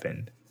what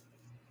happened.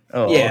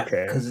 Oh, Yeah,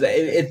 okay, because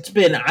okay, okay. it's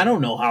been I don't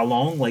know how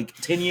long, like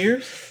 10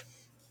 years.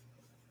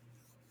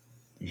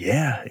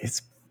 Yeah,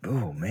 it's.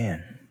 Oh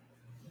man,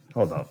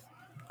 hold up.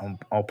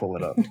 I'll pull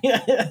it up.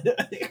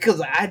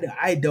 Because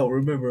I don't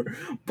remember,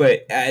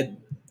 but and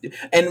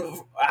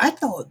I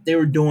thought they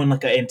were doing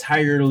like an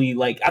entirely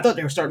like I thought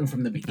they were starting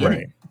from the Right.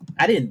 beginning.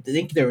 I didn't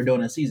think they were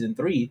doing a season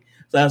 3,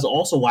 so that's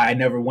also why I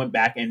never went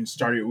back and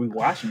started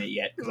rewatching it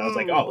yet because I was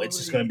like, oh, it's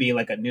just gonna be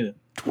like a new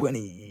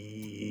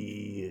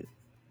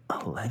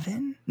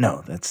 2011?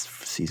 No, that's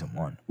season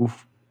 1.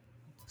 Oof.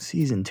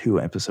 Season 2,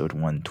 episode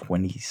 1,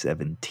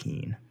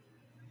 2017.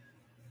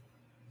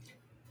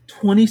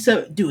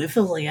 27. Dude, it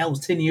feels like that was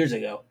 10 years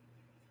ago.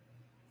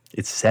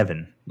 It's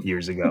 7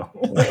 years ago.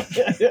 Like,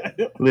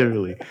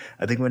 literally.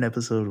 I think when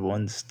episode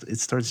one, it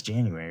starts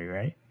January,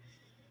 right?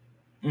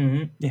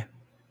 Mm-hmm. Yeah.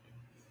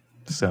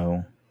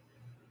 So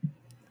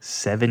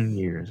 7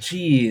 years.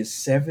 Jeez,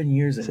 7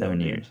 years ago,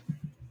 7 years. dude.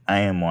 I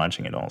am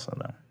watching it also,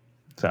 though.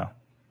 So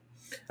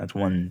that's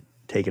one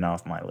taken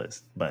off my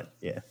list. But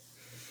yeah,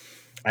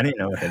 I didn't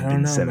know it I had don't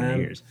been know, 7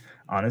 years.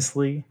 man.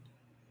 Honestly,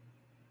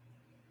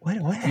 what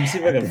Let me see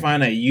if I can happened?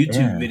 find a YouTube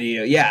Yeah.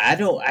 video. Yeah,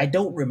 I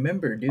don't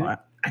remember, dude. I,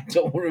 I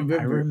don't I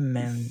remember.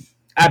 remember.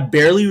 I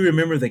barely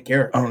remember the Oh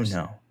characters.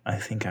 no, I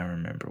think I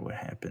remember what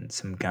happened.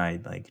 Some guy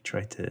like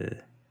tried to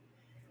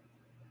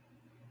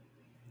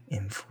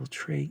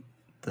infiltrate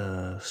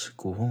the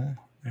school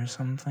or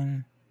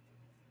something.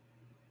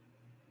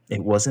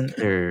 It wasn't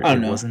their. I don't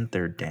It know. wasn't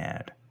their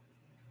dad.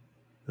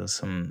 It was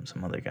some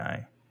other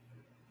guy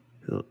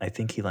who I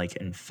think he like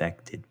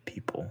infected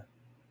people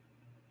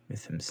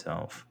with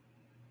himself.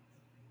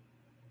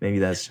 Maybe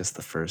that's just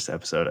the first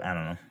episode. I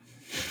don't know.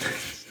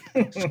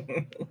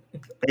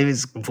 Maybe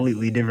it's a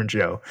completely different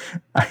show.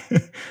 I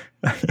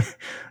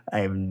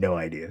have no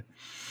idea.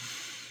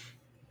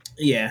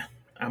 Yeah,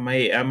 I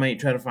might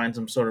try to find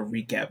some sort of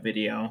recap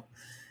video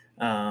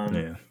um,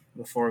 Yeah,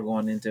 before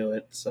going into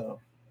it. So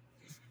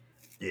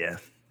yeah.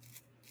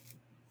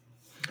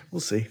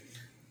 We'll see.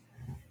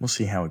 We'll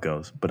see how it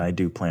goes. But I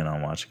do plan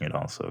on watching it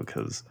also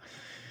because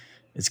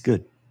it's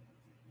good.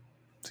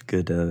 It's a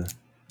good.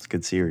 It's a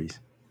good series.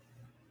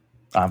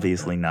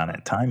 Obviously not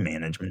at time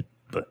management,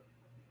 but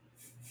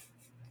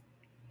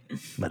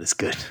it's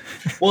good.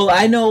 well,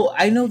 I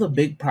know the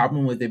big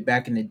problem with it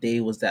back in the day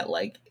was that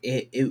like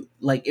it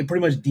pretty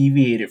much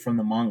deviated from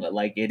the manga.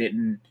 Like it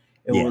didn't.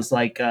 Yeah, It was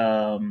like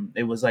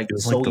it was like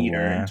Soul the Eater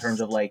in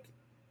terms of last like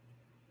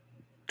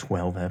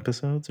 12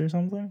 episodes or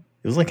something.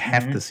 It was like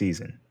half hmm the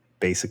season,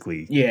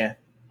 basically yeah.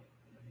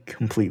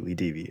 completely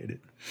deviated.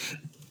 It's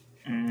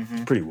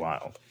Hmm. pretty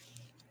wild.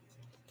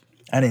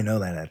 I didn't know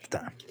that at the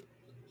time,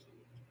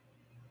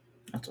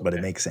 That's but it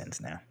okay. makes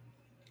sense now.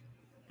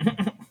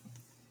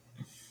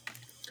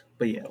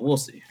 But yeah, we'll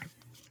see.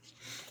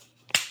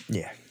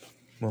 Yeah.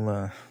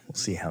 We'll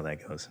see how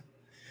that goes.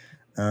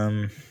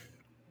 Um,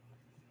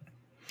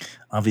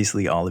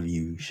 Obviously, all of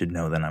you should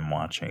know that I'm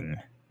watching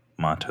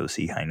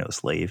Matosi High No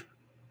Slave,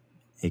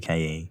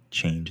 aka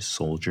Chained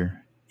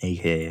Soldier,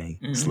 aka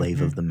Slave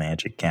Hmm. of the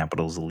Magic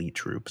Capital's elite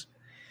troops.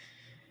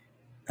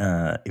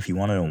 If you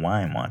want to know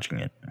why I'm watching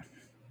it,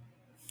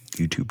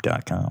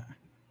 youtube.com.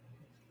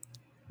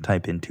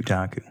 Type in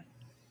Tutaku,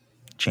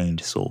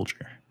 Chained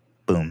Soldier.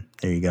 Boom,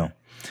 there you go.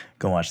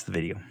 Go watch the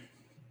video.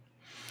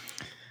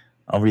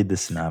 I'll read the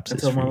That's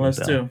synopsis on for my you, list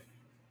though. too.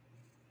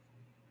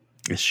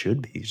 It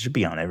should be. It should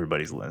be on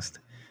everybody's list.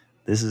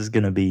 This is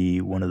going to be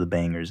one of the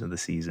bangers of the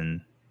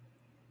season,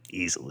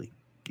 easily.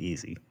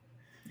 Easy.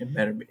 It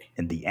better be.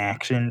 And the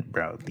action,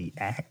 bro,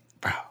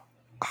 bro,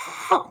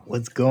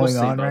 what's We'll going see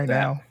on about right that.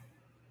 now?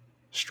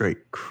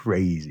 Straight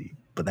crazy.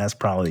 But that's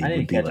probably I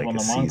would didn't be catch up like on a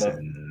the manga.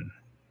 season.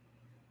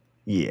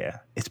 Yeah,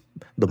 it's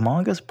the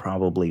manga's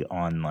probably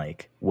on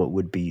like what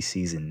would be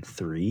season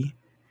 3,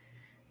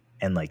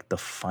 and like the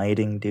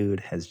fighting, dude,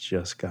 has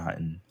just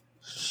gotten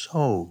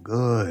so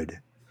good.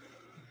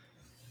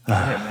 All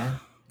right, man.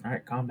 All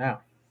right, calm down.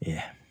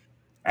 Yeah.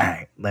 All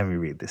right, let me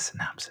read this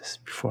synopsis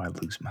before I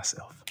lose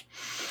myself.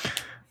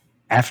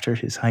 After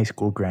his high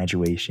school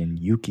graduation,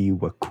 Yuki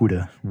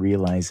Wakuda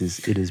realizes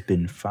it has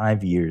been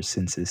 5 years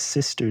since his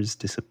sister's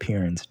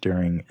disappearance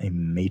during a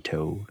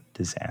Mato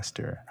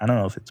disaster. I don't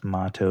know if it's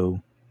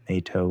Mato.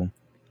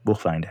 We'll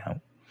find out.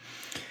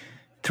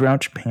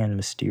 Throughout Japan,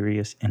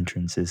 mysterious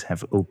entrances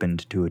have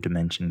opened to a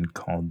dimension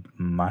called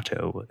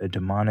Mato, a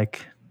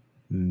demonic.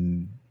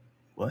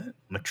 What?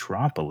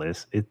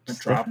 Metropolis?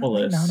 It's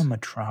definitely not a Metropolis.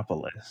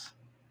 metropolis.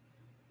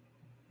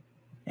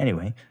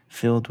 Anyway,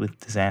 filled with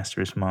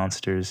disastrous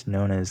monsters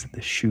known as the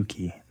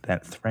Shuki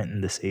that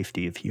threaten the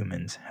safety of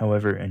humans.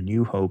 However, a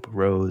new hope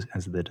rose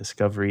as the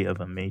discovery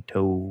of a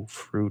Meito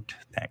fruit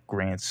that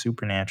grants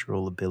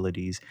supernatural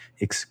abilities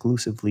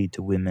exclusively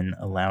to women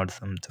allowed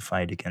them to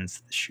fight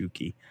against the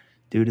Shuki.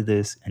 Due to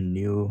this, a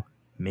new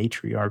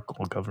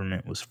matriarchal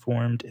government was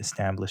formed,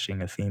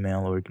 establishing a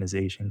female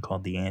organization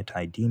called the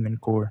Anti Demon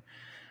Corps,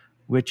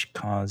 which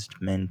caused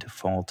men to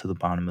fall to the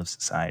bottom of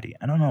society.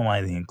 I don't know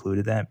why they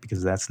included that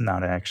because that's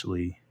not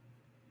actually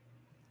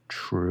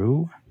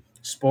true.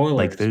 Like,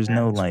 Spoilers, there's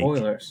no man. like,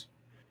 Spoilers.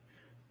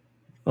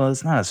 well,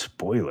 it's not a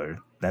spoiler.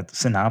 That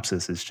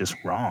synopsis is just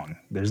wrong.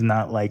 There's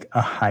not like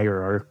a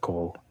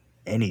hierarchical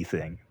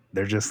anything.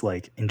 They're just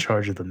like in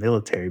charge of the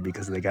military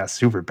because they got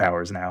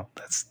superpowers now.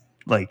 That's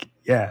like,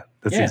 yeah,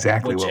 that's Yeah,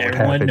 exactly which what would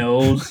everyone happen.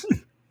 knows.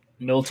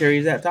 Military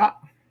is at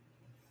top.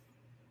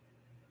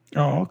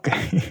 Oh,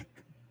 okay.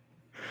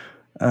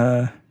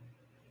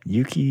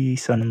 Yuki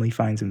suddenly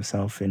finds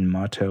himself in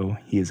Mato.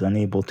 He is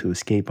unable to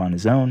escape on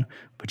his own,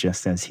 but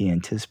just as he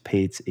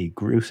anticipates a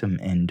gruesome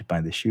end by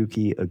the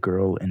Shuki, a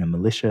girl in a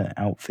militia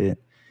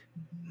outfit.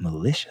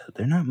 Militia?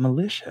 They're not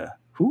militia.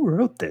 Who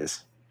wrote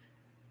this?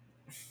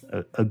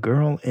 A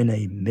girl in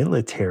a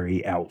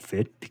military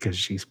outfit, because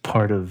she's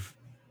part of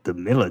the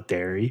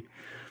military,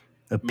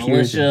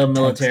 appears and Militia,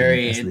 protects him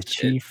military, as the it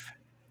chief.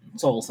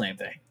 it's all the same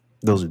thing.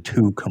 Those are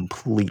two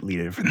completely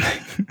different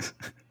things.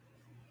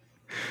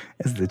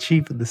 As the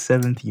chief of the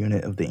 7th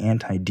Unit of the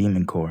Anti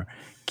Demon Corps,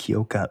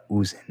 Kyoka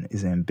Uzen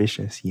is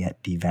ambitious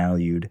yet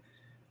devalued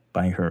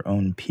by her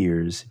own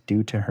peers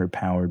due to her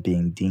power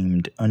being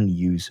deemed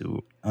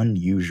unusual.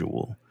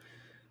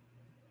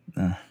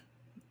 Uh,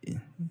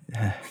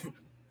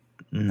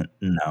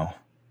 no,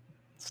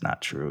 it's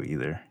not true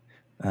either.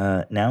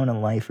 Now, in a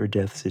life or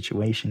death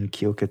situation,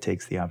 Kyoka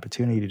takes the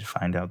opportunity to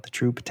find out the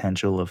true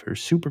potential of her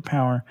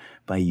superpower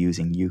by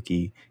using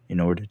Yuki in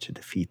order to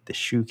defeat the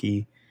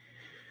Shuki.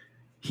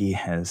 He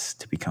has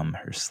to become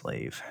her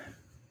slave.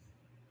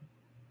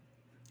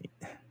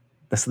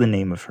 That's the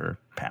name of her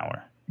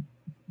power.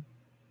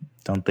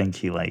 Don't think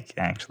he like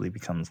actually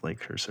becomes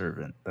like her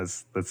servant.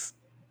 That's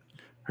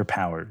her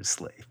power is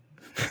slave.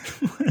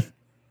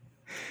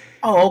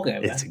 Oh, okay,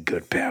 It's okay. a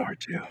good power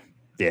too.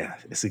 Yeah,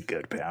 it's a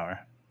good power.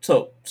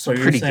 So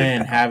you're Pretty good saying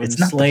power. having It's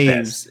not the slaves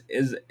best.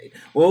 is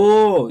whoa,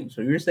 whoa, whoa.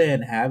 So you're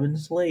saying having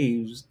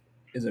slaves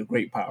is a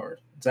great power?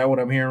 Is that what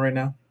I'm hearing right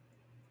now?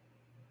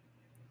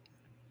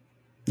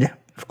 Yeah,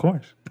 of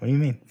course. What do you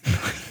mean?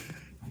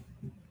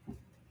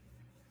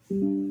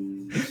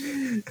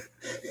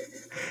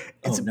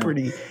 Oh It's a no!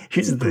 pretty.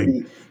 Here's the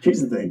thing.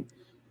 Here's the thing.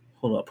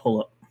 Hold up,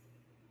 hold up.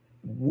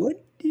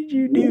 What did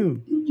you What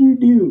do? did you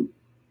do?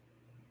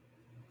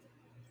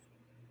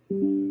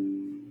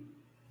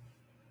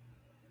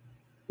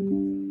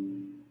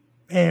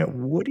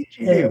 Man, what did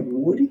you Man, do?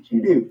 what did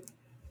you do?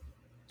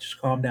 Just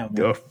calm down,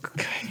 man. Oh,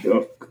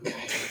 okay.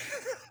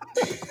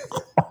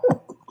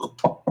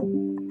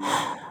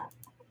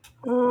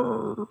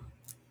 Oh.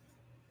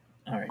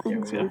 All right, there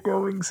we Things go. are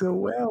going so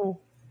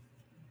well.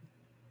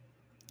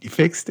 You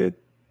fixed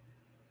it?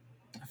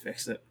 I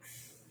fixed it.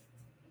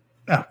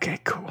 Okay,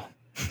 cool.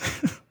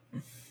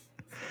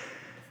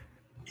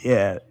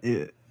 Yeah,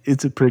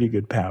 it's a pretty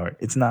good power.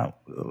 It's not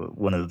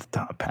one of the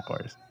top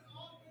powers,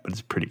 but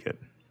it's pretty good.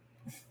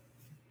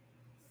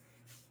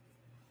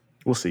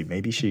 We'll see.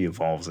 Maybe she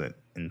evolves it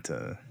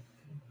into,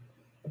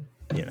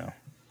 you know,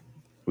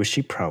 which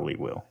she probably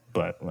will,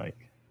 but like,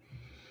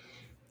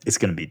 it's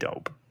gonna be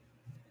dope.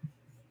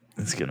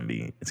 It's gonna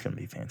be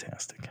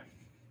fantastic.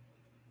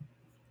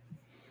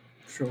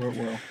 Sure, it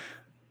will.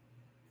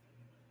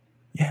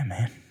 Yeah,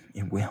 man,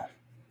 it will.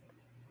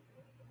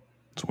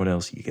 So what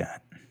else you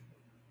got?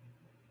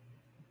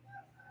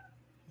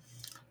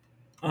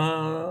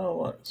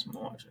 What else am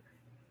I watching?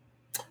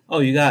 Oh,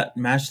 you got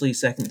Mashley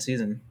second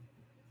season.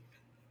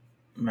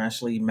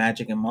 Mashley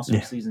Magic and Muscle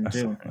Yeah, season I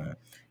saw 2. that.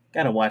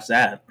 Gotta watch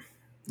that.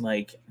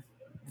 Like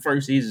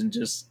first season,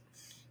 just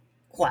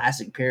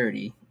classic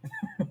parody.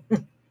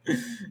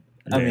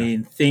 I Yeah,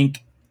 mean,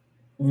 think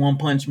One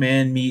Punch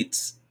Man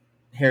meets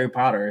Harry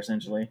Potter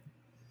essentially.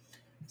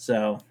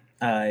 So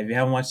if you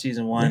haven't watched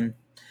season yeah. one,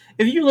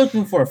 if you're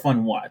looking for a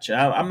fun watch,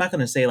 I'm not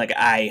gonna say like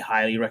I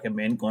highly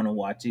recommend going to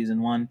watch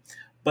season one,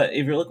 but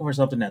if you're looking for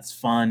something that's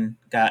fun,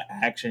 got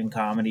action,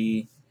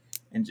 comedy,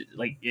 and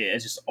like yeah,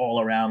 it's just all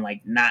around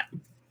like not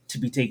to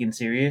be taken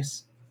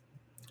serious,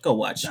 go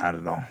watch Not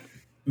at all.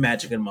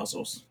 Magic and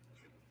Muscles.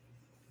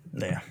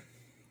 Yeah,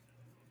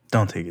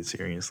 don't take it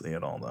seriously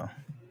at all, though.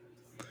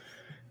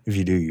 If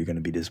you do, you're gonna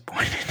be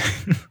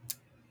disappointed.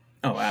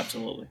 Oh,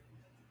 absolutely.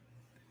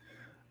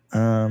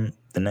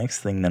 The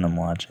next thing that I'm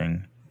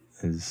watching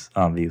is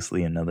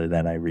obviously another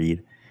that I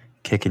read,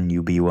 Kikin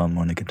Yubiwa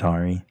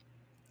Monogatari,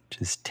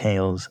 just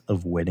Tales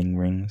of Wedding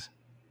Rings.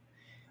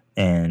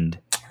 And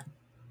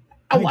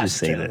I let me watched just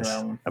the say trailer for that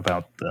this one.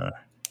 about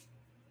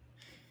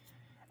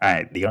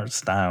the art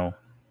style,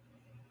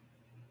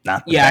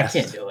 not the Yeah, I can't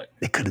best. do it.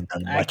 They could have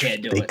done I much.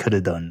 can't do They it. could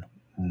have done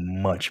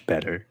much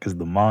better because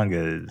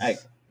I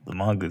the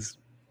manga's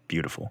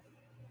beautiful.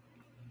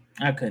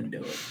 I couldn't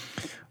do it.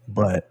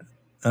 But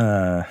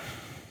uh,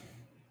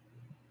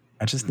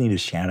 I just need to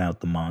shout out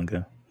the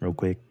manga real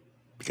quick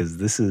because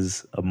this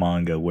is a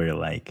manga where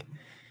like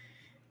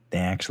they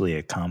actually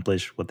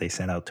accomplish what they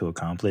set out to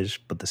accomplish,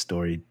 but the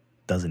story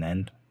doesn't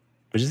end,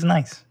 which is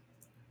nice.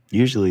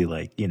 Usually,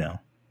 like,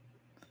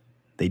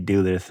 they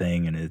do their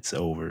thing and it's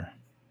over,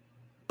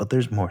 but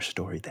there's more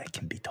story that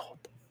can be told.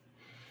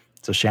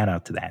 So, shout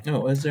out to that.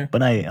 Oh, is there?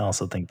 But I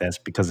also think that's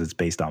because it's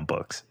based on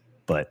books.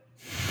 But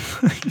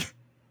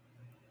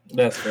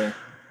That's fair.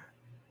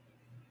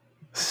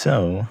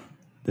 so,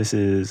 this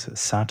is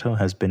Sato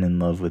has been in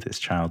love with his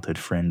childhood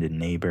friend and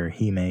neighbor,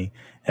 Hime,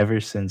 ever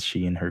since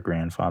she and her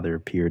grandfather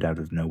appeared out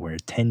of nowhere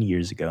 10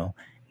 years ago.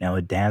 Now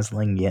a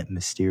dazzling yet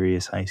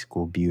mysterious high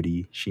school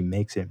beauty, she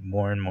makes it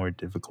more and more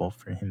difficult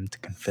for him to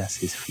confess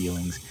his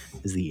feelings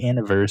as the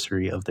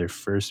anniversary of their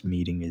first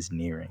meeting is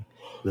nearing.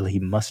 Will he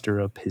muster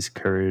up his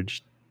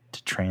courage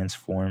to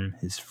transform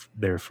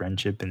their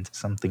friendship into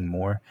something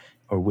more,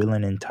 or will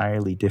an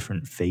entirely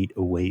different fate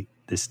await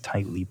this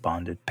tightly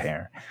bonded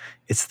pair?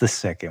 It's the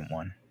second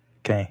one.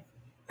 Okay.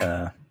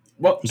 Uh,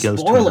 Well, he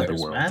goes to another spoilers,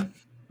 world. man.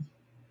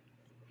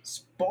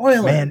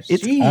 Man, Spoilers.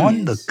 it's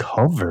on the Jeez.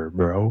 cover,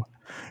 bro.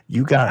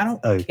 You I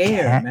got don't a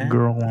care, cat man.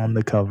 girl on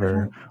the I cover,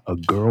 don't a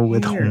girl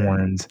with care.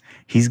 horns.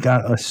 He's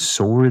got a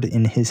sword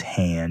in his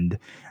hand.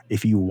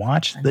 If you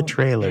watch I the don't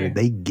trailer, care.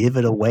 they give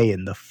it away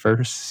in the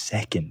first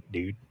second,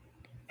 dude.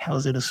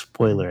 How's it a I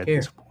spoiler don't at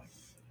this care. point?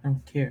 I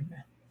don't care,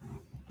 man.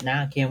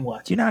 Now I can't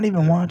watch You're it. not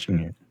even watching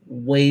it.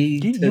 Way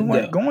to You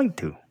weren't go. going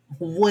to.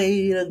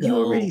 Way to You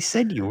already go.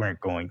 said you weren't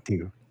going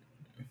to.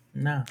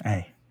 Nah.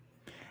 Hey,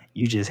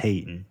 you just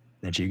hating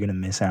that you're gonna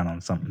miss out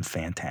on something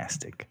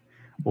fantastic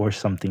or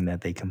something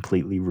that they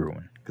completely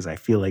ruin. Because I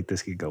feel like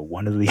this could go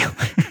one or the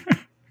other.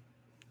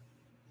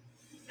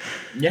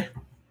 Yeah.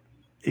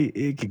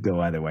 It could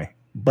go either way.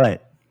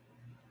 But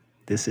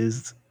this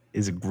is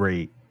a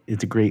great.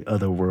 It's a great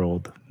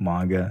otherworld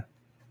manga.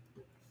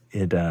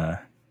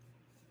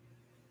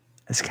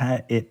 It's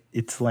kind of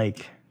it's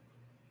like,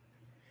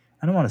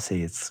 I don't want to say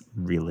it's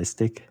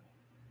realistic,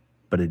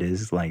 but it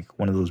is like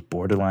one of those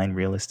borderline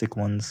realistic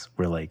ones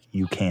where like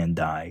you can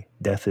die.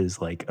 Death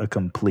is like a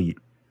complete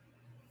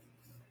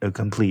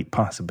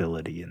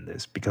possibility in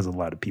this because a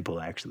lot of people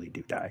actually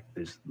do die.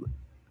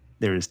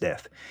 There is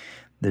death.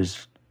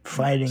 There's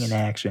fighting and Nice.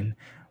 action.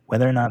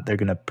 Whether or not they're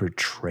gonna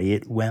portray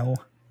it well,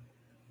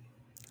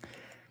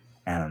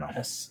 I don't know.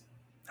 That's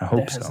I that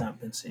hope has so. not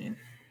been seen.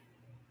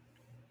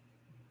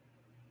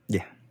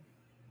 Yeah.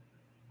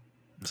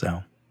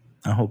 So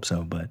I hope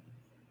so, but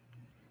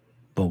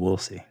we'll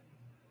see.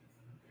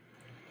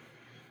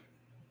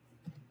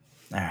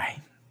 All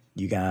right.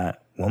 You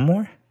got one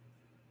more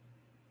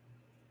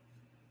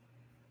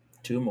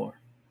Two more.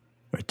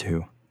 or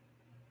two?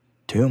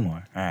 Two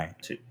more. All right.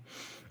 Two.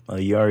 Well,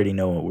 you already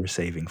know what we're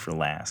saving for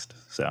last,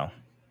 so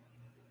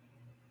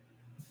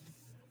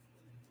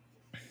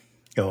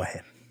go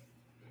ahead.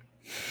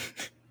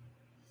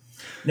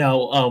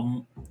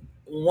 Now,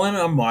 one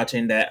I'm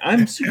watching that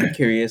I'm super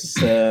curious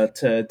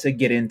to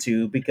get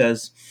into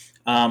because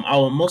I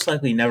will most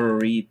likely never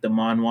read the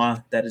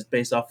manhwa that is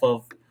based off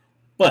of,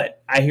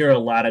 but I hear a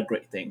lot of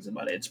great things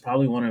about it. It's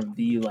probably one of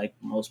the like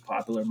most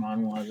popular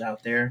manhwas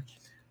out there,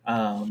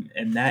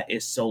 and that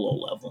is Solo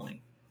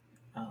Leveling.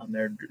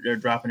 They're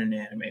dropping an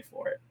anime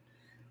for it.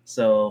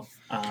 So,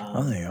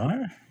 Oh, they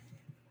are?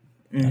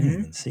 I didn't mhm.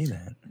 even see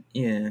that.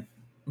 Yeah.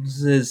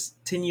 This is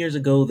 10 years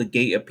ago, the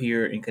gate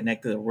appeared and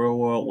connected the real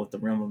world with the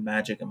realm of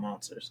magic and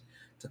monsters.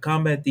 To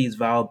combat these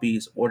vile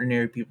beasts,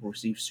 ordinary people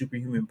received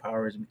superhuman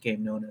powers and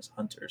became known as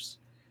hunters.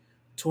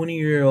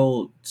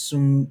 20-year-old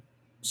Sung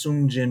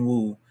Jin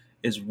Woo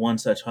is one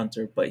such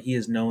hunter, but he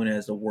is known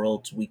as the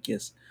world's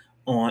weakest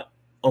on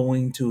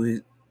owing to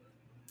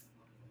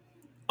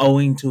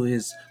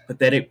his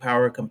pathetic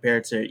power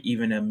compared to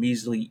even a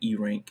measly E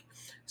rank.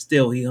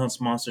 Still, he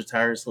hunts monsters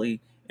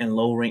tirelessly in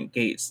low rank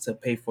gates to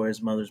pay for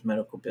his mother's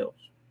medical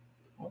bills.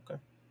 Okay.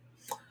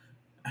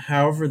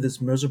 However, this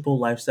miserable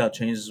lifestyle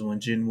changes when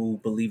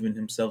Jinwoo, believing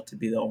himself to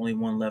be the only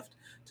one left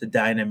to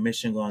die in a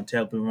mission gone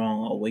terribly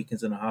wrong,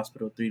 awakens in a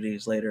hospital 3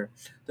 days later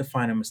to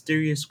find a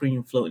mysterious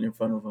screen floating in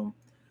front of him.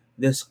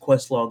 This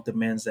quest log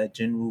demands that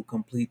Jinwoo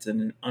completes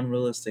an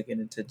unrealistic and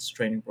intense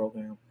training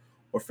program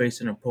or face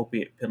an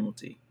appropriate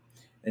penalty.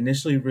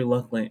 Initially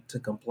reluctant to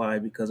comply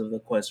because of the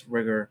quest's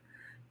rigor,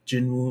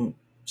 Jinwoo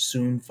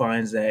soon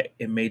finds that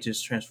it may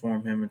just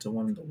transform him into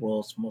one of the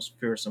world's most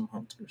fearsome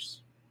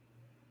hunters.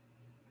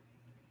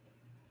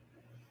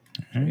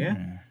 So yeah.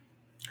 Mm.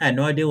 I had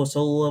no idea what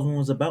Solo Leveling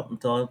was about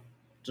until I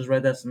just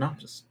read that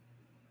synopsis.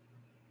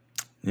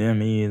 Yeah,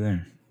 me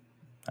either.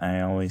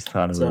 I always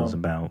thought it was So,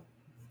 about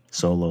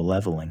solo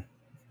leveling.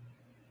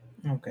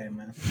 okay,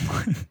 man.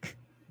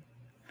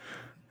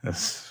 I'm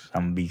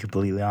gonna be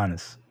completely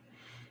honest.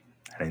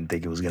 I didn't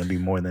think it was gonna be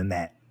more than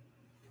that.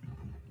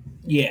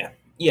 Yeah,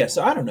 yeah.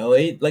 So I don't know.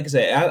 Like I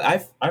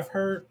said, I've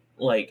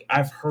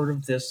heard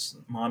of this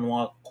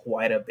manhwa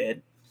quite a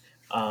bit.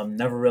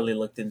 Never really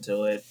looked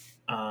into it.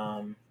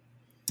 Um,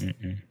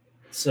 Mm-mm.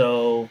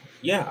 so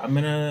yeah, I'm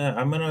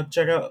gonna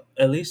check out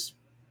at least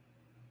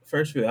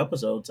first few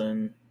episodes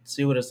and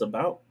see what it's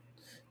about.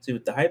 See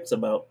what the hype's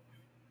about.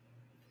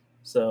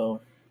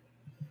 So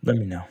Let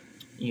me know.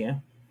 yeah,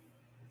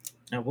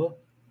 I will.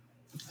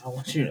 I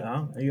want you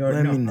to. You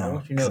already Let me know. I know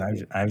want you to because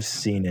know. I've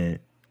seen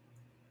it.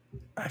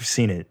 I've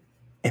seen it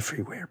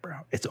everywhere, bro.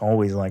 It's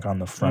always like on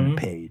the front Mm-hmm.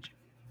 page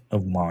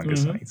of manga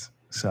Mm-hmm. sites.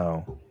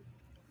 So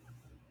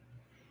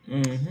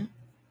Mm-hmm.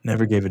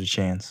 never gave it a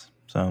chance.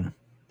 So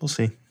we'll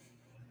see.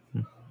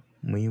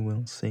 We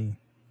will see.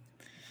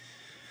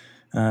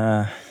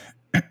 Uh,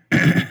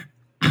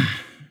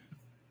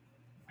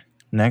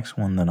 next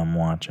one that I'm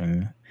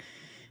watching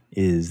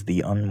is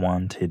The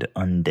Unwanted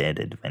Undead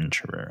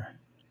Adventurer.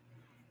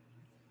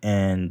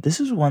 And this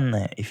is one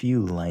that if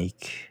you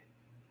like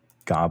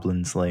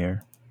Goblin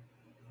Slayer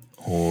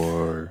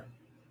or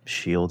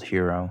Shield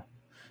Hero,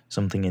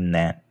 something in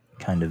that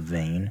kind of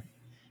vein,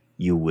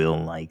 you will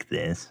like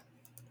this.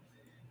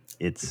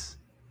 It's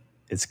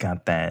it's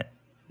got that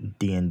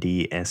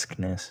D&D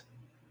esqueness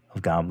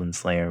of Goblin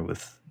Slayer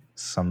with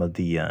some of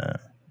the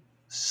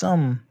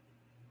some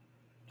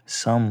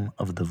some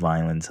of the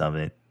violence of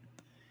it,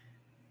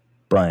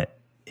 but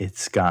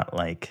it's got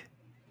like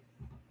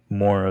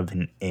more of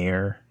an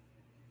air.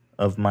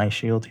 of My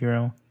Shield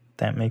Hero.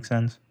 That makes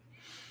sense.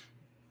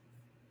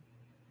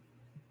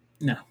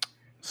 No.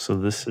 So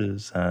this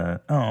is oh,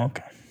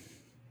 okay.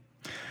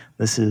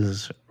 This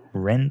is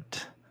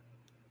Rent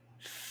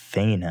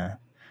Fana,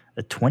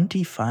 a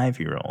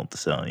 25-year-old.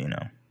 So,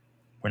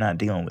 we're not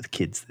dealing with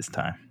kids this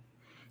time.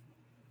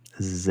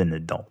 This is an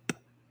adult.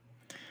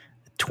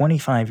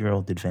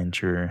 25-year-old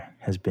adventurer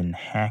has been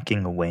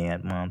hacking away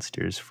at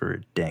monsters for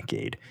a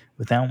decade.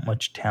 Without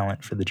much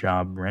talent for the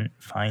job, Rent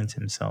finds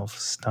himself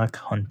stuck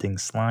hunting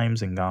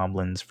slimes and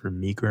goblins for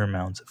meager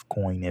amounts of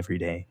coin every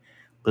day.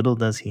 Little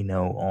does he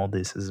know all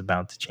this is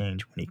about to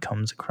change when he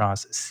comes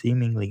across a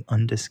seemingly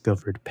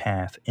undiscovered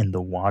path in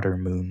the Water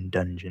Moon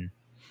dungeon.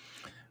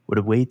 What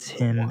awaits The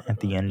him water at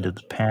the moon end of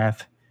the dungeon.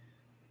 path,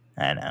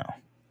 I know,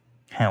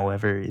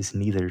 however, is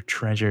neither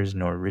treasures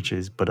nor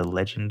riches, but a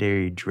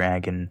legendary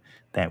dragon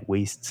that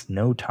wastes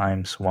no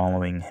time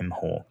swallowing him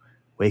whole.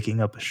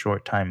 Waking up a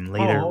short time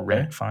later, Oh, okay.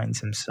 Rent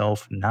finds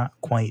himself not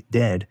quite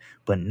dead,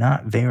 but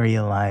not very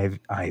alive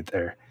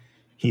either.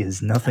 He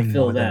is I nothing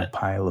feel more than a that.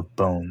 pile of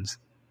bones.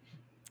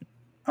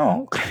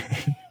 Oh,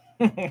 okay.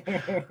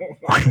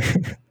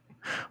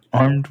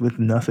 Armed with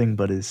nothing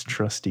but his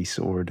trusty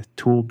sword,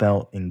 tool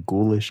belt, and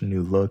ghoulish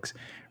new looks,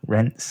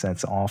 Rent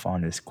sets off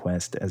on his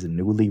quest as a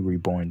newly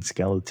reborn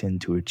skeleton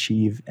to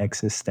achieve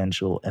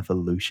existential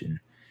evolution,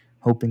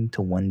 hoping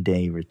to one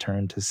day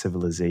return to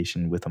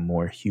civilization with a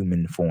more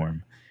human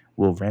form.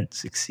 Will Rent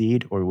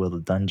succeed, or will the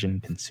dungeon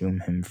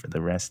consume him for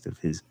the rest of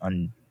his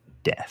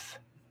undeath?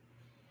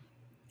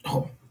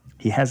 Oh,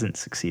 He hasn't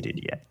succeeded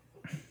yet,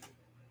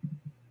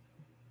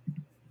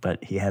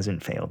 but he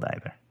hasn't failed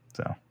either.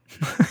 So,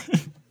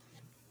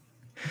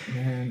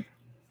 man.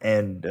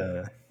 and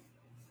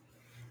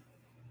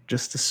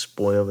just to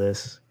spoil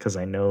this, because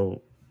I Oh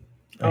know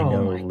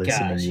my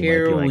listening gosh. you might be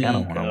Here like, we go. I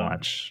don't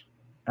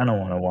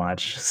want to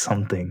watch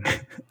something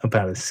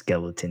about a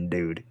skeleton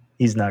dude.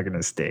 He's not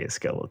gonna stay a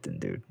skeleton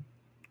dude.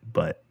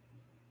 But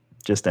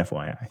just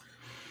FYI.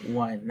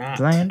 Why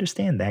Because I not?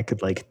 understand that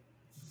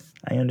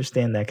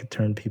could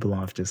turn people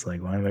off, just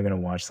like, why am I gonna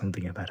watch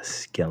something about a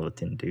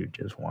skeleton dude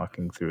just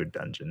walking through a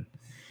dungeon?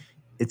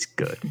 It's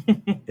good.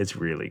 It's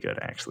really good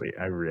actually.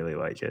 I really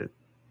like it.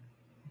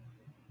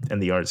 And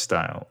the art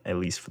style, at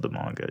least for the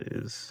manga,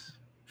 is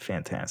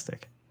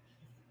fantastic.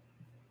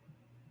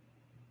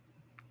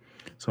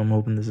 So I'm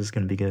hoping this is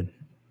gonna be good.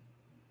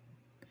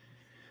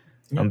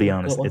 Yeah, I'll be good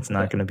honest, luck it's with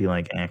not that. going to be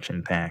like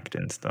action packed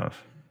and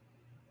stuff,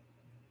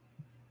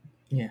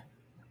 Yeah,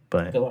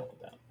 but good luck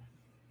with that.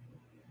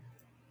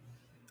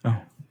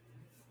 oh,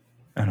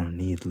 I don't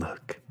need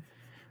luck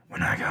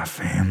when I got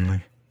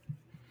family.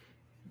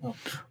 Oh.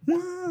 Whoa,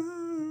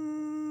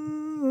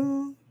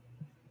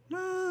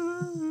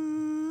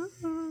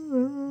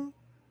 whoa.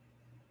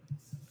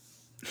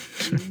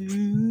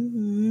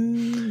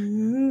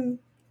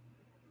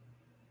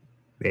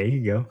 There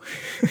you go.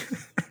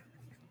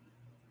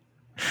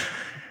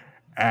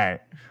 All right.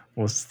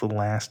 What's the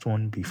last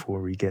one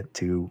before we get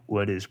to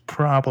what is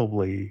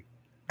probably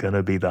going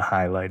to be the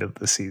highlight of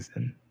the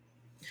season?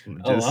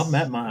 Oh, I'm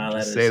at my I'll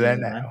highlight just of the say that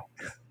season, man. now.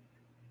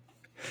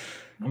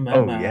 I'm at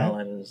Oh, my yeah?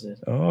 highlight of the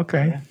season. Oh,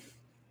 okay. Yeah.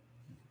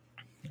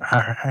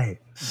 All right.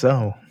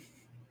 So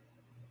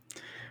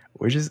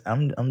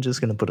I'm just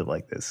gonna put it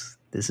like this.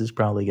 This is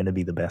probably gonna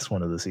be the best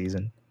one of the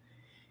season.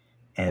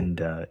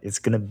 And it's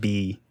gonna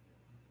be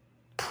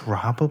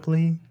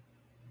probably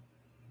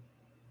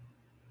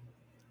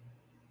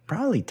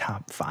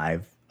top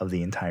 5 of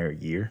the entire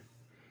year,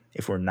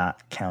 if we're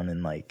not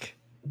counting like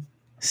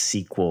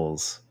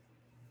sequels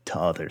to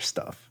other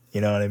stuff.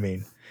 You know what I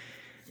mean?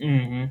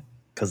 Mm-hmm.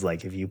 Because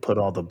like if you put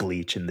all the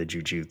Bleach and the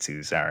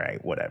Jujutsus, all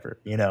right, whatever,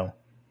 you know.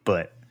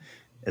 But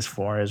as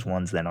far as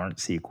ones that aren't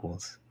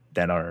sequels,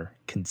 that are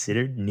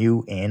considered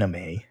new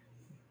anime,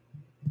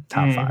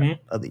 top 5 Mm-hmm.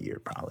 of the year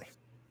probably.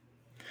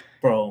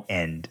 Bro.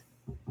 And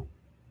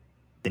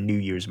the new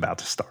year's about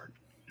to start.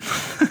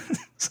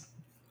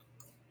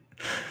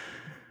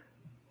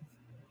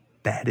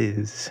 That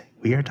is,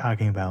 we are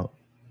talking about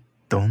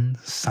Don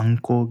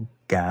Sanko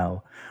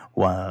Gal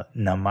wa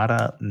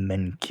Namara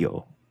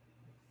Menkyo,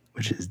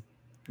 which is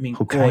Minkoi.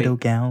 Hokkaido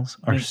gals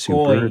are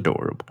super Minkoi.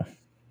 adorable.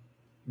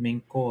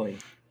 Minkoi.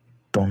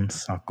 Don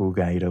Sanko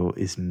Gaido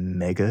is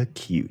mega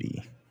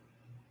cutie.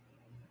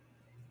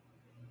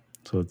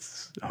 So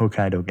it's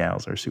Hokkaido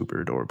gals are super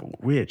adorable,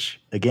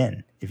 which,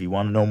 again, if you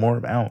want to know more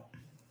about,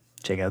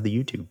 check out the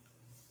YouTube.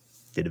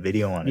 Did a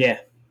video on it. Yeah,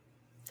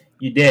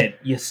 you did.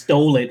 You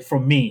stole it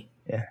from me.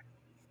 Yeah.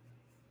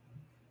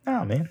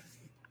 Oh, man.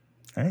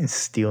 I didn't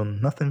steal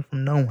nothing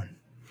from no one.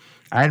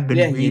 I'd Yeah, been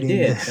you reading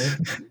did, this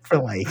man. for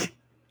like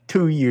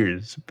 2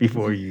 years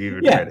before you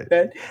even read Yeah, it.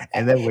 man.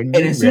 And then when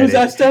And you as soon read as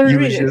I it, started you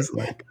was reading just it,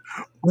 like,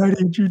 why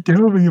didn't you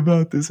tell me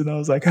about this? And I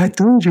was like, I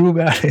told you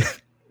about it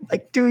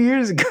like 2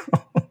 years ago.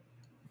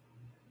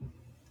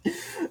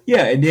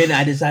 yeah, and then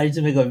I decided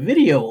to make a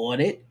video on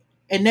it.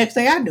 And next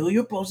thing I knew,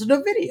 you posted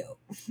a video.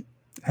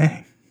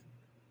 Hey,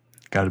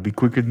 gotta be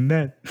quicker than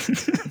that.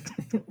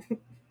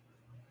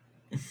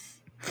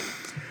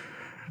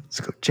 Let's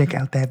go check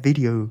out that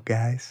video,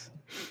 guys.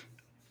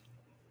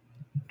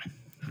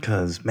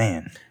 Cause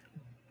man,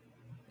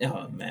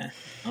 Oh man,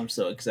 I'm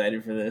so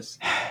excited for this.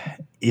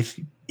 if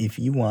if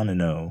you want to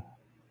know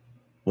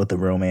what the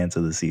romance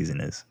of the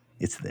season is,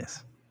 it's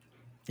this.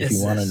 If you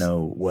It's want to this.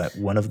 know what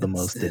one of the It's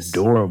most this.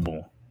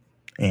 adorable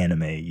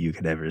anime you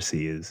could ever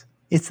see is,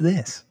 it's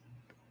this.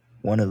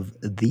 One of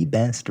the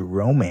best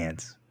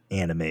romance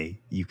anime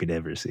you could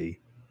ever see.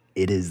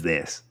 It is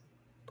this.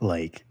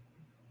 Like,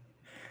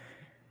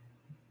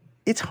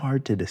 it's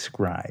hard to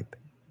describe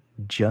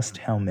just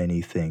how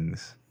many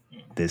things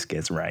this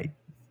gets right.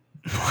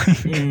 Like,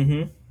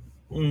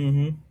 Mm-hmm.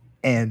 Mm-hmm.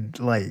 and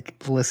like,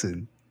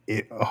 listen,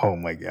 oh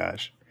my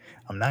gosh.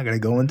 I'm not going to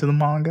go into the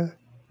manga,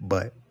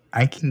 but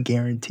I can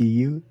guarantee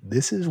you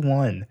this is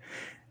one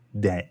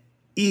that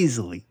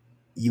easily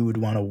you would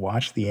want to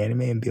watch the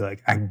anime and be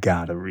like, I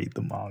gotta read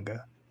the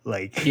manga.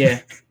 Like,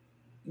 Yeah.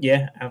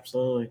 Yeah.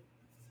 Absolutely,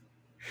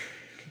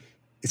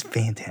 it's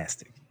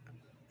fantastic.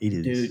 It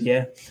dude. is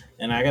Yeah.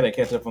 And I gotta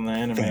catch up on the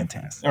anime,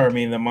 fantastic. or I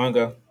mean the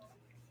manga.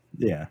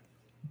 Yeah,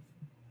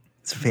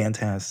 it's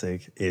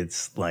fantastic.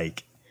 It's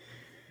like,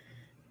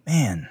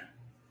 man,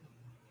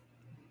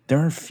 there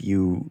are a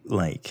few,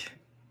 like,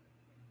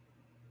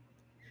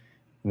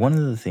 one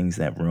of the things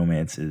that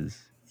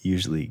romances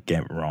usually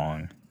get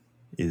wrong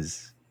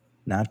is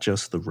not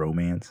just the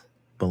romance,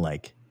 but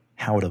like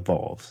how it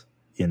evolves,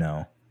 you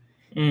know,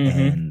 Mm-hmm.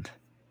 and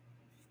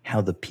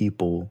how the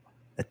people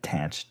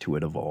attached to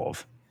it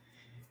evolve.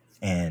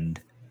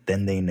 And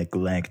then they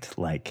neglect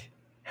like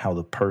how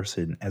the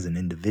person as an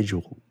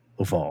individual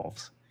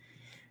evolves.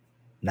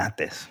 Not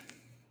this.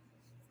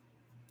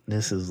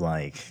 This is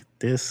like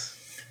this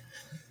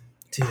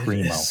Dude, it's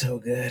primo. so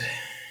good.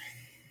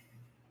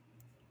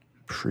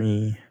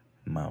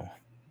 Primo.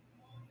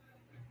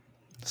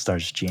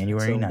 Starts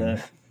January So good.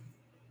 9th.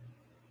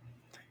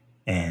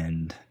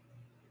 And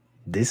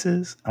this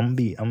is I'm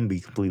gonna be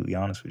completely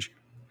honest with you.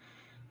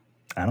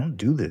 I don't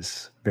do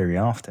this very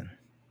often.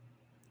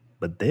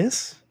 But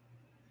this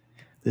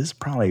is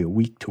probably a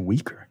week to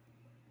weeker.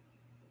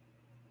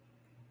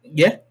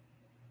 Yeah,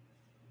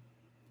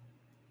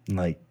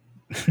 Like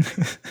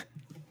this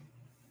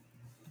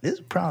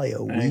is probably a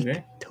I week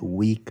agree. to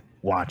week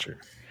watcher.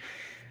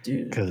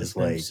 Dude, it's Cause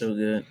gonna be like so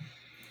good.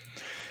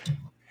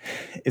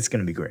 it's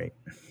gonna be great.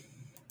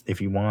 If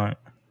you want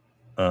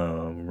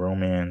a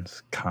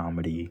romance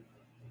comedy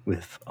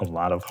with a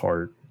lot of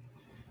heart,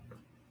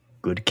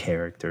 good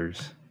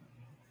characters,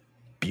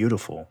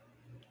 beautiful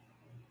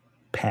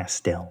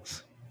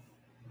pastels,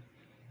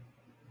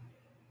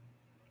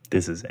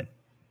 this is it.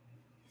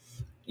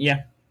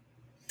 Yeah,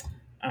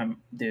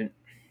 dude,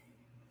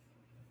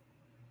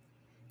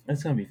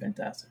 it's gonna be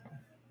fantastic.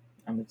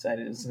 I'm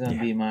excited. This is gonna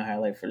Yeah, be my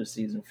highlight for the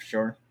season for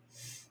sure.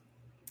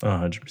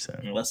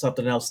 100%. Unless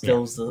something else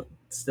Yeah,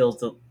 stills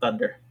the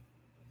thunder,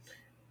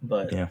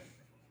 but yeah.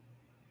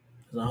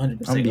 it's 100 I'm gonna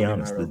percent be gonna be my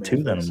honest. The romance two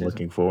for that the I'm season.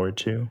 looking forward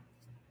to,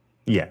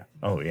 yeah,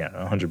 oh yeah,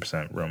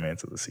 100%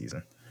 romance of the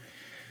season.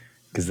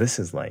 Because this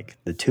is like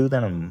the two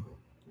that I'm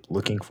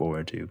looking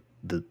forward to.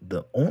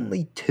 The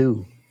only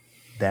two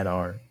that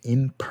are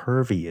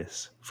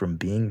impervious from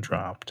being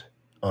dropped,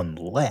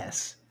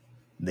 unless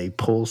they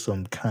pull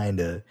some kind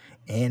of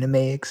anime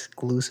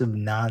exclusive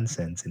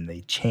nonsense and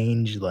they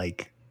change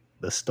like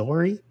the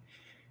story.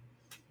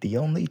 The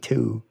only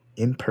two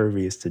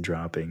impervious to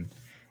dropping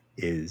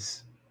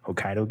is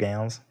Hokkaido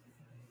Gals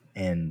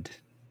and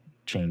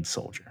Chained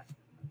Soldier.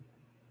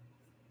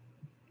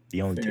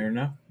 The only two. Fair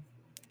enough.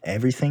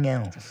 Everything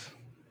else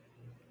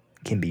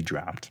can be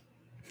dropped.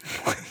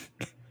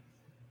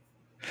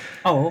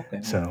 Oh, okay.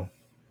 Okay. So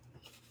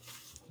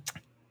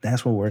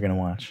that's what we're gonna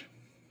watch.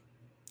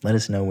 Let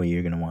us know what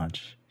you're gonna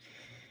watch.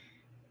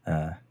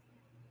 Uh,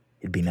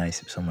 it'd be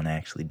nice if someone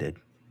actually did.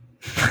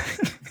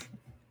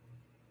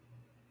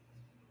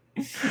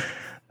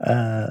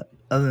 Other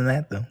than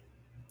that, though,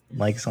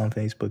 like us on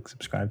Facebook,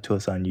 subscribe to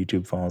us on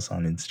YouTube, follow us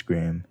on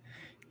Instagram,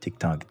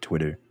 TikTok,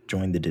 Twitter.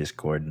 Join the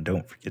Discord, and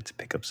don't forget to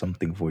pick up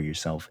something for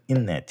yourself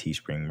in that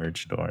Teespring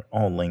merch store.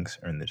 All links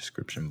are in the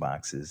description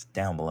boxes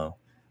down below.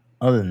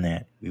 Other than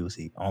that, we will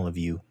see all of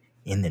you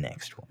in the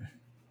next one.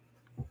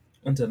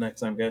 Until next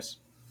time, guys.